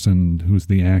person who's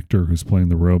the actor who's playing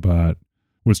the robot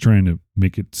was trying to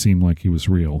make it seem like he was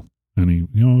real. And he,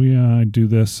 yeah, I do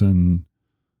this and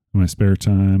in my spare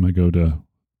time I go to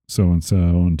so-and-so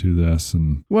and do this.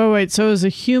 And Wait. So it was a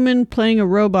human playing a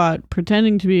robot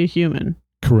pretending to be a human.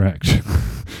 correct.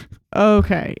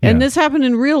 Okay. Yeah. And this happened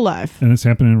in real life. And it's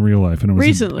happened in real life. And it was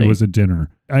Recently. it was a dinner.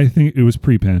 I think it was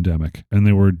pre-pandemic. And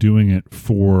they were doing it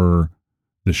for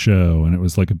the show. And it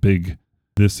was like a big,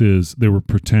 they were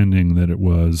pretending that it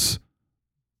was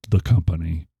the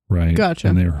company, right? Gotcha.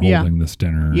 And they were holding this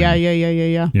dinner. Yeah.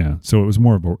 and- Yeah. So it was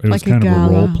more of it was Like a kind of a gala.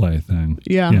 role play thing.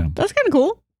 Yeah. Yeah. That's kind of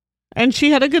cool. And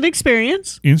she had a good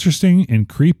experience. Interesting and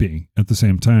creepy at the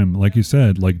same time. Like you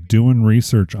said, like doing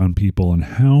research on people and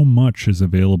how much is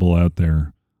available out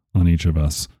there on each of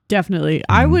us. Definitely.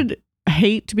 I would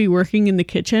hate to be working in the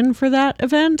kitchen for that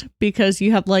event because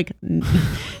you have like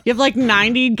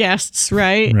 90 guests,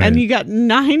 right? Right. And you got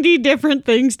 90 different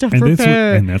things to And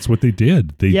prepare. that's what they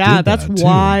did. They Yeah, did that's that too.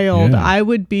 wild. Yeah. I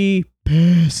would be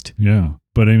pissed. Yeah.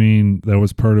 But I mean, that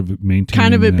was part of maintaining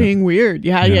Kind of it that. being weird.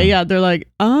 Yeah. Yeah. They're like,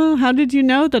 oh, how did you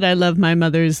know that I love my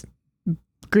mother's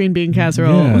green bean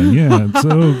casserole? Yeah. It's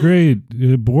so great.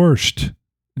 Borscht.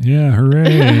 Yeah,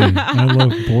 hooray. I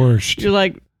love borscht. You're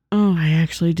like, oh, I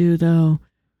actually do though.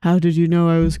 How did you know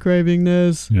I was craving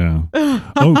this? Yeah.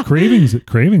 Oh, cravings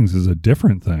is a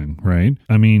different thing, right?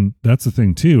 I mean, that's the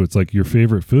thing too. It's like your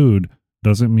favorite food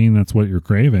doesn't mean that's what you're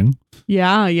craving.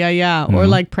 Yeah. Or Yeah.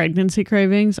 like pregnancy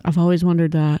cravings. I've always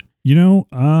wondered that.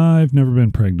 I've never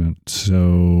been pregnant,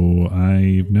 so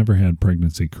I've never had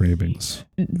pregnancy cravings.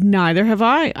 Neither have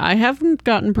I. I haven't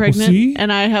gotten pregnant see?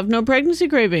 and I have no pregnancy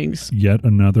cravings. Yet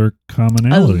another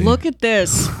commonality. Look at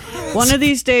this. One of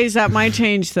these days that might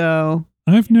change though.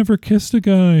 I've never kissed a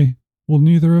guy. Well,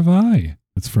 neither have I.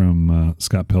 It's from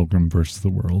Scott Pilgrim versus the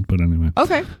World, but anyway.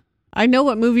 Okay. I know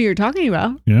what movie you're talking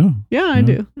about. Yeah. Yeah, I Yeah.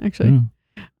 do, actually.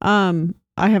 Yeah.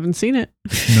 I haven't seen it.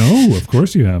 No, of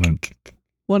course you haven't.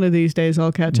 One of these days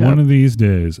I'll catch up. One of these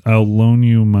days, I'll loan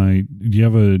you my. Do you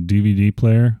have a DVD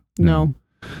player? No.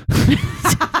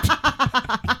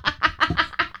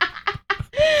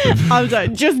 I was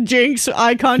like, just jinx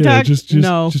eye contact.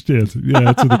 No. Just answer. Yeah,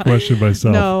 answer the question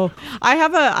myself. No. I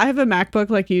have a MacBook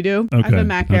like you do. I have Okay, a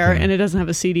Mac Air okay. and it doesn't have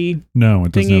a CD. No,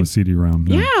 it doesn't Thingy. have a CD-ROM.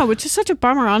 No. Yeah, which is such a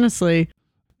bummer, honestly.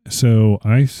 So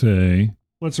I say,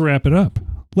 let's wrap it up.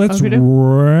 Let's Okay.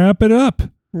 wrap it up.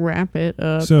 Wrap it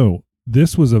up. So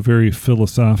this was a very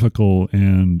philosophical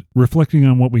and reflecting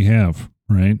on what we have,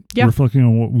 right? Yeah. Reflecting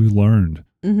on what we learned.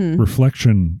 Mm-hmm.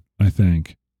 Reflection, I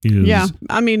think, is Yeah.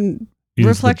 I mean, is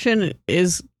reflection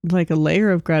is like a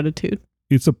layer of gratitude.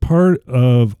 it's a part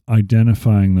of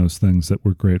identifying those things that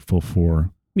we're grateful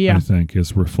for. Yeah. I think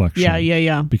is reflection.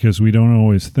 Yeah. Because we don't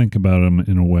always think about them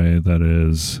in a way that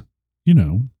is,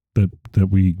 that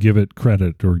we give it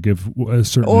credit or give a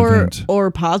certain event.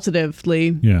 Or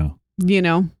positively, Yeah.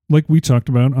 Like we talked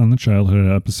about on the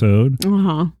childhood episode,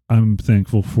 Uh-huh. I'm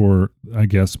thankful for, I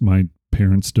guess, my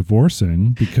parents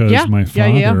divorcing because my father,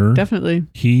 Yeah, definitely.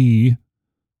 he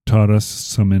taught us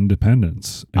some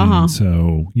independence. And Uh-huh.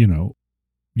 so,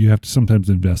 you have to sometimes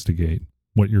investigate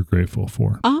what you're grateful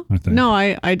for. Uh-huh. I think. No,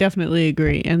 I definitely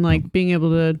agree. And like being able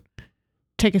to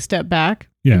take a step back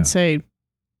Yeah. and say,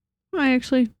 I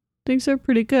actually, things are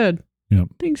pretty good. Yep.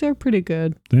 Things are pretty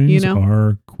good. Things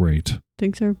are great.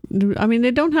 Things are, I mean,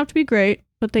 they don't have to be great,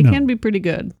 but they No. can be pretty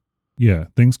good. yeah,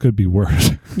 things could be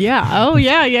worse. Yeah. Oh,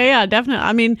 yeah. Definitely.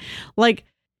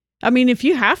 I mean, if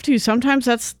you have to, sometimes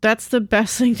that's the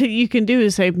best thing that you can do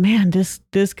is say, man, this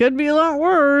could be a lot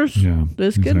worse. Yeah.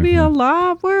 This could be a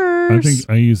lot worse. I think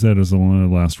I use that as a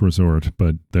last resort,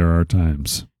 but there are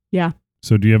times. Yeah.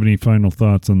 So do you have any final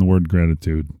thoughts on the word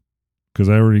gratitude? Because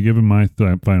I already given my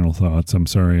final thoughts. I'm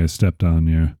sorry I stepped on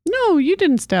you. No, you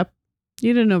didn't step.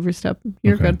 You didn't overstep.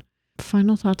 You're Okay. good.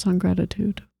 Final thoughts on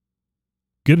gratitude.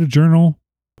 Get a journal.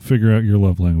 Figure out your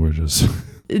love languages.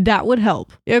 That would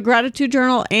help. A gratitude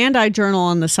journal, and I journal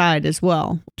on the side as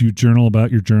well. Do you journal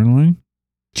about your journaling?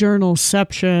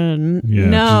 Journalception. Yeah.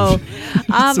 No. It's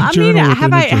a I mean, journal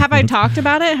within a have I journal. talked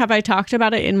about it? Have I talked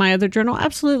about it in my other journal?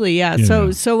 Absolutely. Yeah.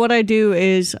 Yeah. So what I do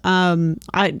is I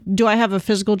have a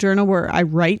physical journal where I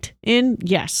write in?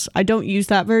 Yes. I don't use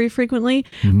that very frequently,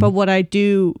 Mhm. but what I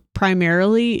do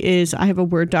primarily is I have a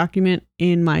Word document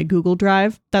in my Google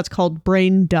Drive that's called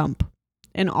Brain Dump.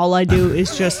 And all I do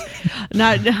is just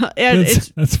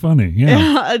That's funny.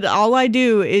 Yeah. all I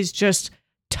do is just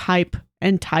type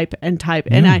and type and type,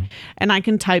 and I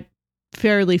can type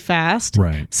fairly fast.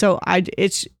 Right. So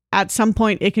it's at some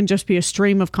point it can just be a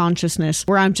stream of consciousness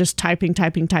where I'm just typing,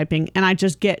 and I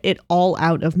just get it all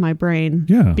out of my brain.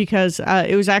 Yeah. Because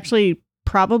it was actually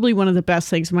probably one of the best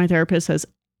things my therapist has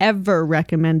ever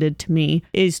recommended to me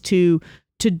is to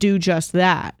do just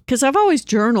that. Because I've always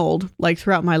journaled like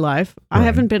throughout my life. Right. I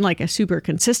haven't been like a super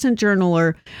consistent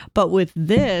journaler, but with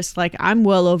this, like I'm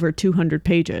well over 200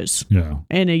 pages Yeah.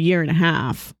 in a year and a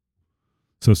half.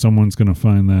 So somene's going to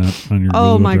find that on your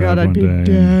Oh Google my Drive God, I'd one be day.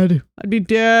 dead. I'd be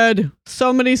dead.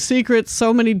 So many secrets,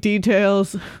 so many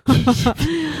details.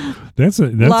 That's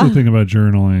the thing about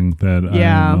journaling that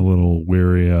Yeah. I'm a little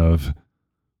weary of.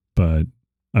 But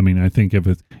I mean, I think if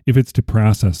it's to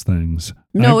process things.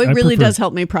 No, I it really prefer- does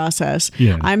help me process.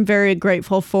 Yeah. I'm very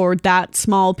grateful for that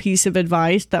small piece of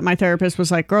advice that my therapist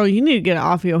was like, girl, you need to get it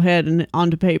off your head and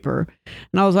onto paper.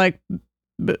 And I was like,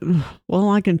 well,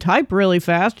 I can type really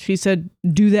fast. She said,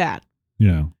 do that.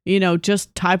 Yeah.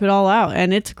 Just type it all out.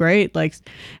 And it's great. Like,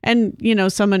 and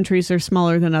some entries are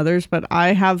smaller than others, but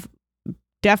I have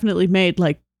definitely made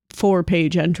like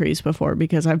 4-page entries before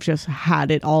because I've just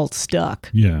had it all stuck.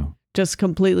 Yeah. Just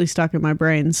completely stuck in my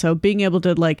brain. So being able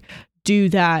to like do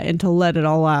that and to let it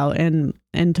all out and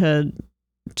to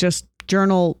just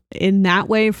journal in that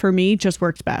way for me just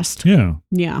works best. Yeah.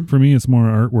 Yeah. For me, it's more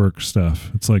artwork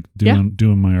stuff. It's like doing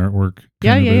my artwork.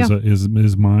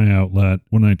 Is my outlet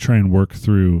when I try and work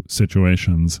through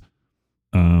situations.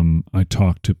 I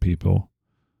talk to people.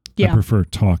 I Yeah. prefer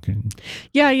talking.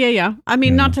 Yeah. I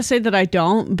mean, Yeah. not to say that I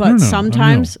don't, but No,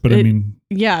 sometimes, I mean,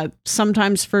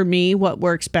 sometimes for me, what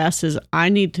works best is I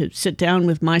need to sit down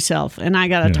with myself and I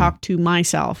got to Yeah. talk to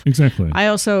myself. exactly. I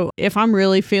also, if I'm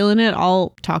really feeling it,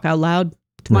 I'll talk out loud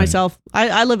to Right. myself.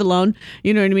 I live alone,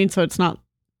 you know what I mean? So it's not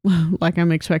like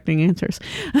I'm expecting answers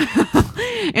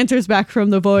back from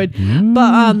the void.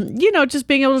 But, just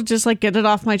being able to just like get it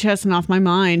off my chest and off my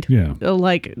mind. Yeah.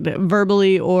 Like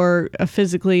verbally or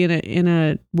physically in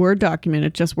a Word document,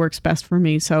 it just works best for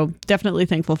me. So definitely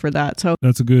thankful for that. So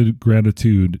That's a good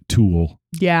gratitude tool.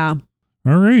 yeah.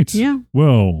 All right. Yeah.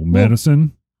 Well,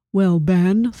 Madison, Well,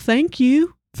 Ben, thank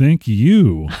you. thank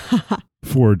you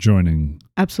for joining.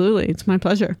 Absolutely. It's my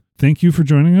pleasure. Thank you for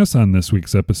joining us on this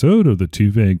week's episode of the Too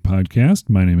Vague Podcast.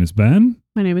 My name is Ben,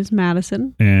 My name is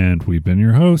Madison. and we've been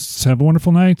your hosts. Have a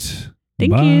wonderful night.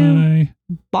 Thank Bye.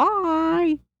 you.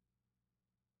 Bye.